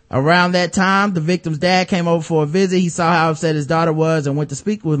 Around that time, the victim's dad came over for a visit. He saw how upset his daughter was and went to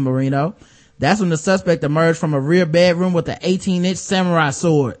speak with Marino. That's when the suspect emerged from a rear bedroom with an 18-inch samurai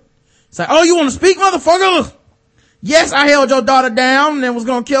sword. It's like, oh, you want to speak, motherfucker? Yes, I held your daughter down and then was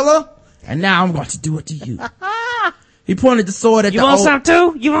going to kill her. And now I'm going to do it to you. He pointed the sword at You want some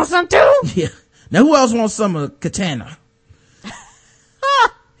too? You want some too? Yeah. Now who else wants some of katana?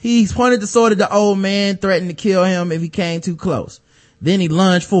 He pointed the sword at the old man, threatened to kill him if he came too close. Then he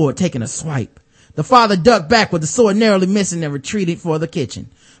lunged forward, taking a swipe. The father ducked back with the sword narrowly missing and retreated for the kitchen.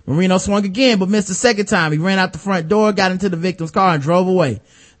 Marino swung again, but missed the second time. He ran out the front door, got into the victim's car, and drove away.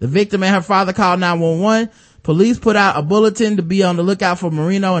 The victim and her father called 911. Police put out a bulletin to be on the lookout for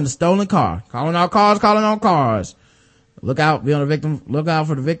Marino and the stolen car. Calling all cars. Look out for the victim,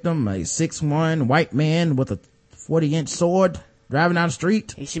 a 6'1" white man with a 40-inch sword driving down the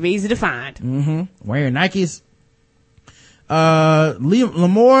street. He should be easy to find. Wearing Nikes.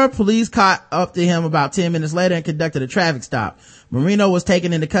 Lemoore police caught up to him about 10 minutes later and conducted a traffic stop. Marino was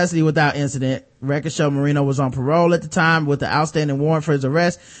taken into custody without incident. Records show Marino was on parole at the time with the outstanding warrant for his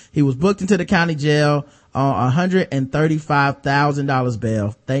arrest. He was booked into the county jail on $135,000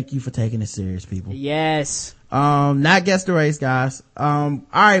 bail. Thank you for taking it serious, people. Yes. Not guess the race, guys. All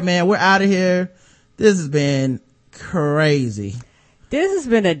right, man, we're out of here. This has been crazy. This has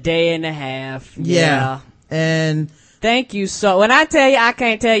been a day and a half. Yeah. And thank you when I tell you, I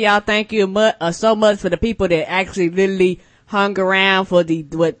can't tell y'all thank you so much for the people that actually literally hung around for the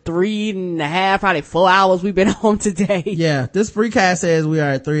 3.5, probably 4 hours we've been on today. Yeah, this Freecast says we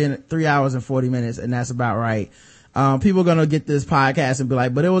are at 3 hours and 40 minutes, and that's about right. People are gonna get this podcast and be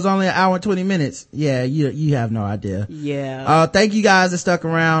like, but it was only an hour and 20 minutes. Yeah, you have no idea. Yeah. Thank you guys that stuck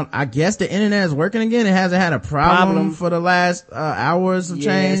around. I guess the internet is working again. It hasn't had a problem for the last hours of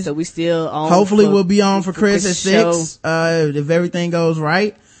change. So we still on. Hopefully we'll be on for Chris at 6 if everything goes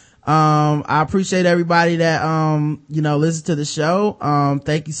right. I appreciate everybody that listen to the show.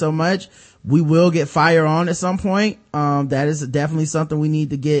 Thank you so much. We will get Fire on at some point. That is definitely something we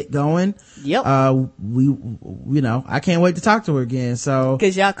need to get going. Yep. I can't wait to talk to her again. So,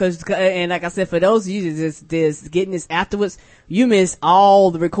 and like I said, for those of you that's getting this afterwards, you missed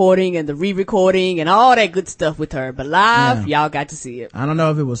all the recording and the re-recording and all that good stuff with her. But live, y'all got to see it. I don't know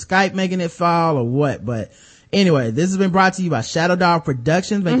if it was Skype making it fall or what, but anyway, this has been brought to you by Shadow Dog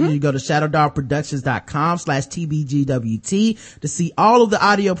Productions. Make sure you go to shadowdogproductions.com/TBGWT to see all of the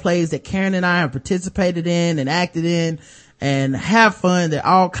audio plays that Karen and I have participated in and acted in and have fun. They're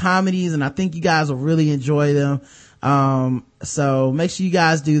all comedies and I think you guys will really enjoy them. So make sure you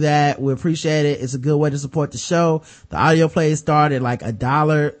guys do that. We appreciate it. It's a good way to support the show. The audio plays start at like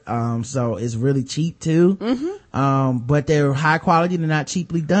 $1. So it's really cheap too. But they're high quality. They're not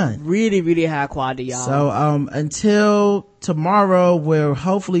cheaply done. Really, really high quality, y'all. So, until tomorrow, where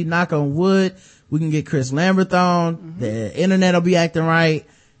hopefully, knock on wood, we can get Chris Lambert on. The internet will be acting right.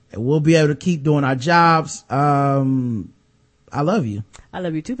 And we'll be able to keep doing our jobs. I love you. I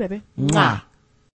love you too, baby. Mwah.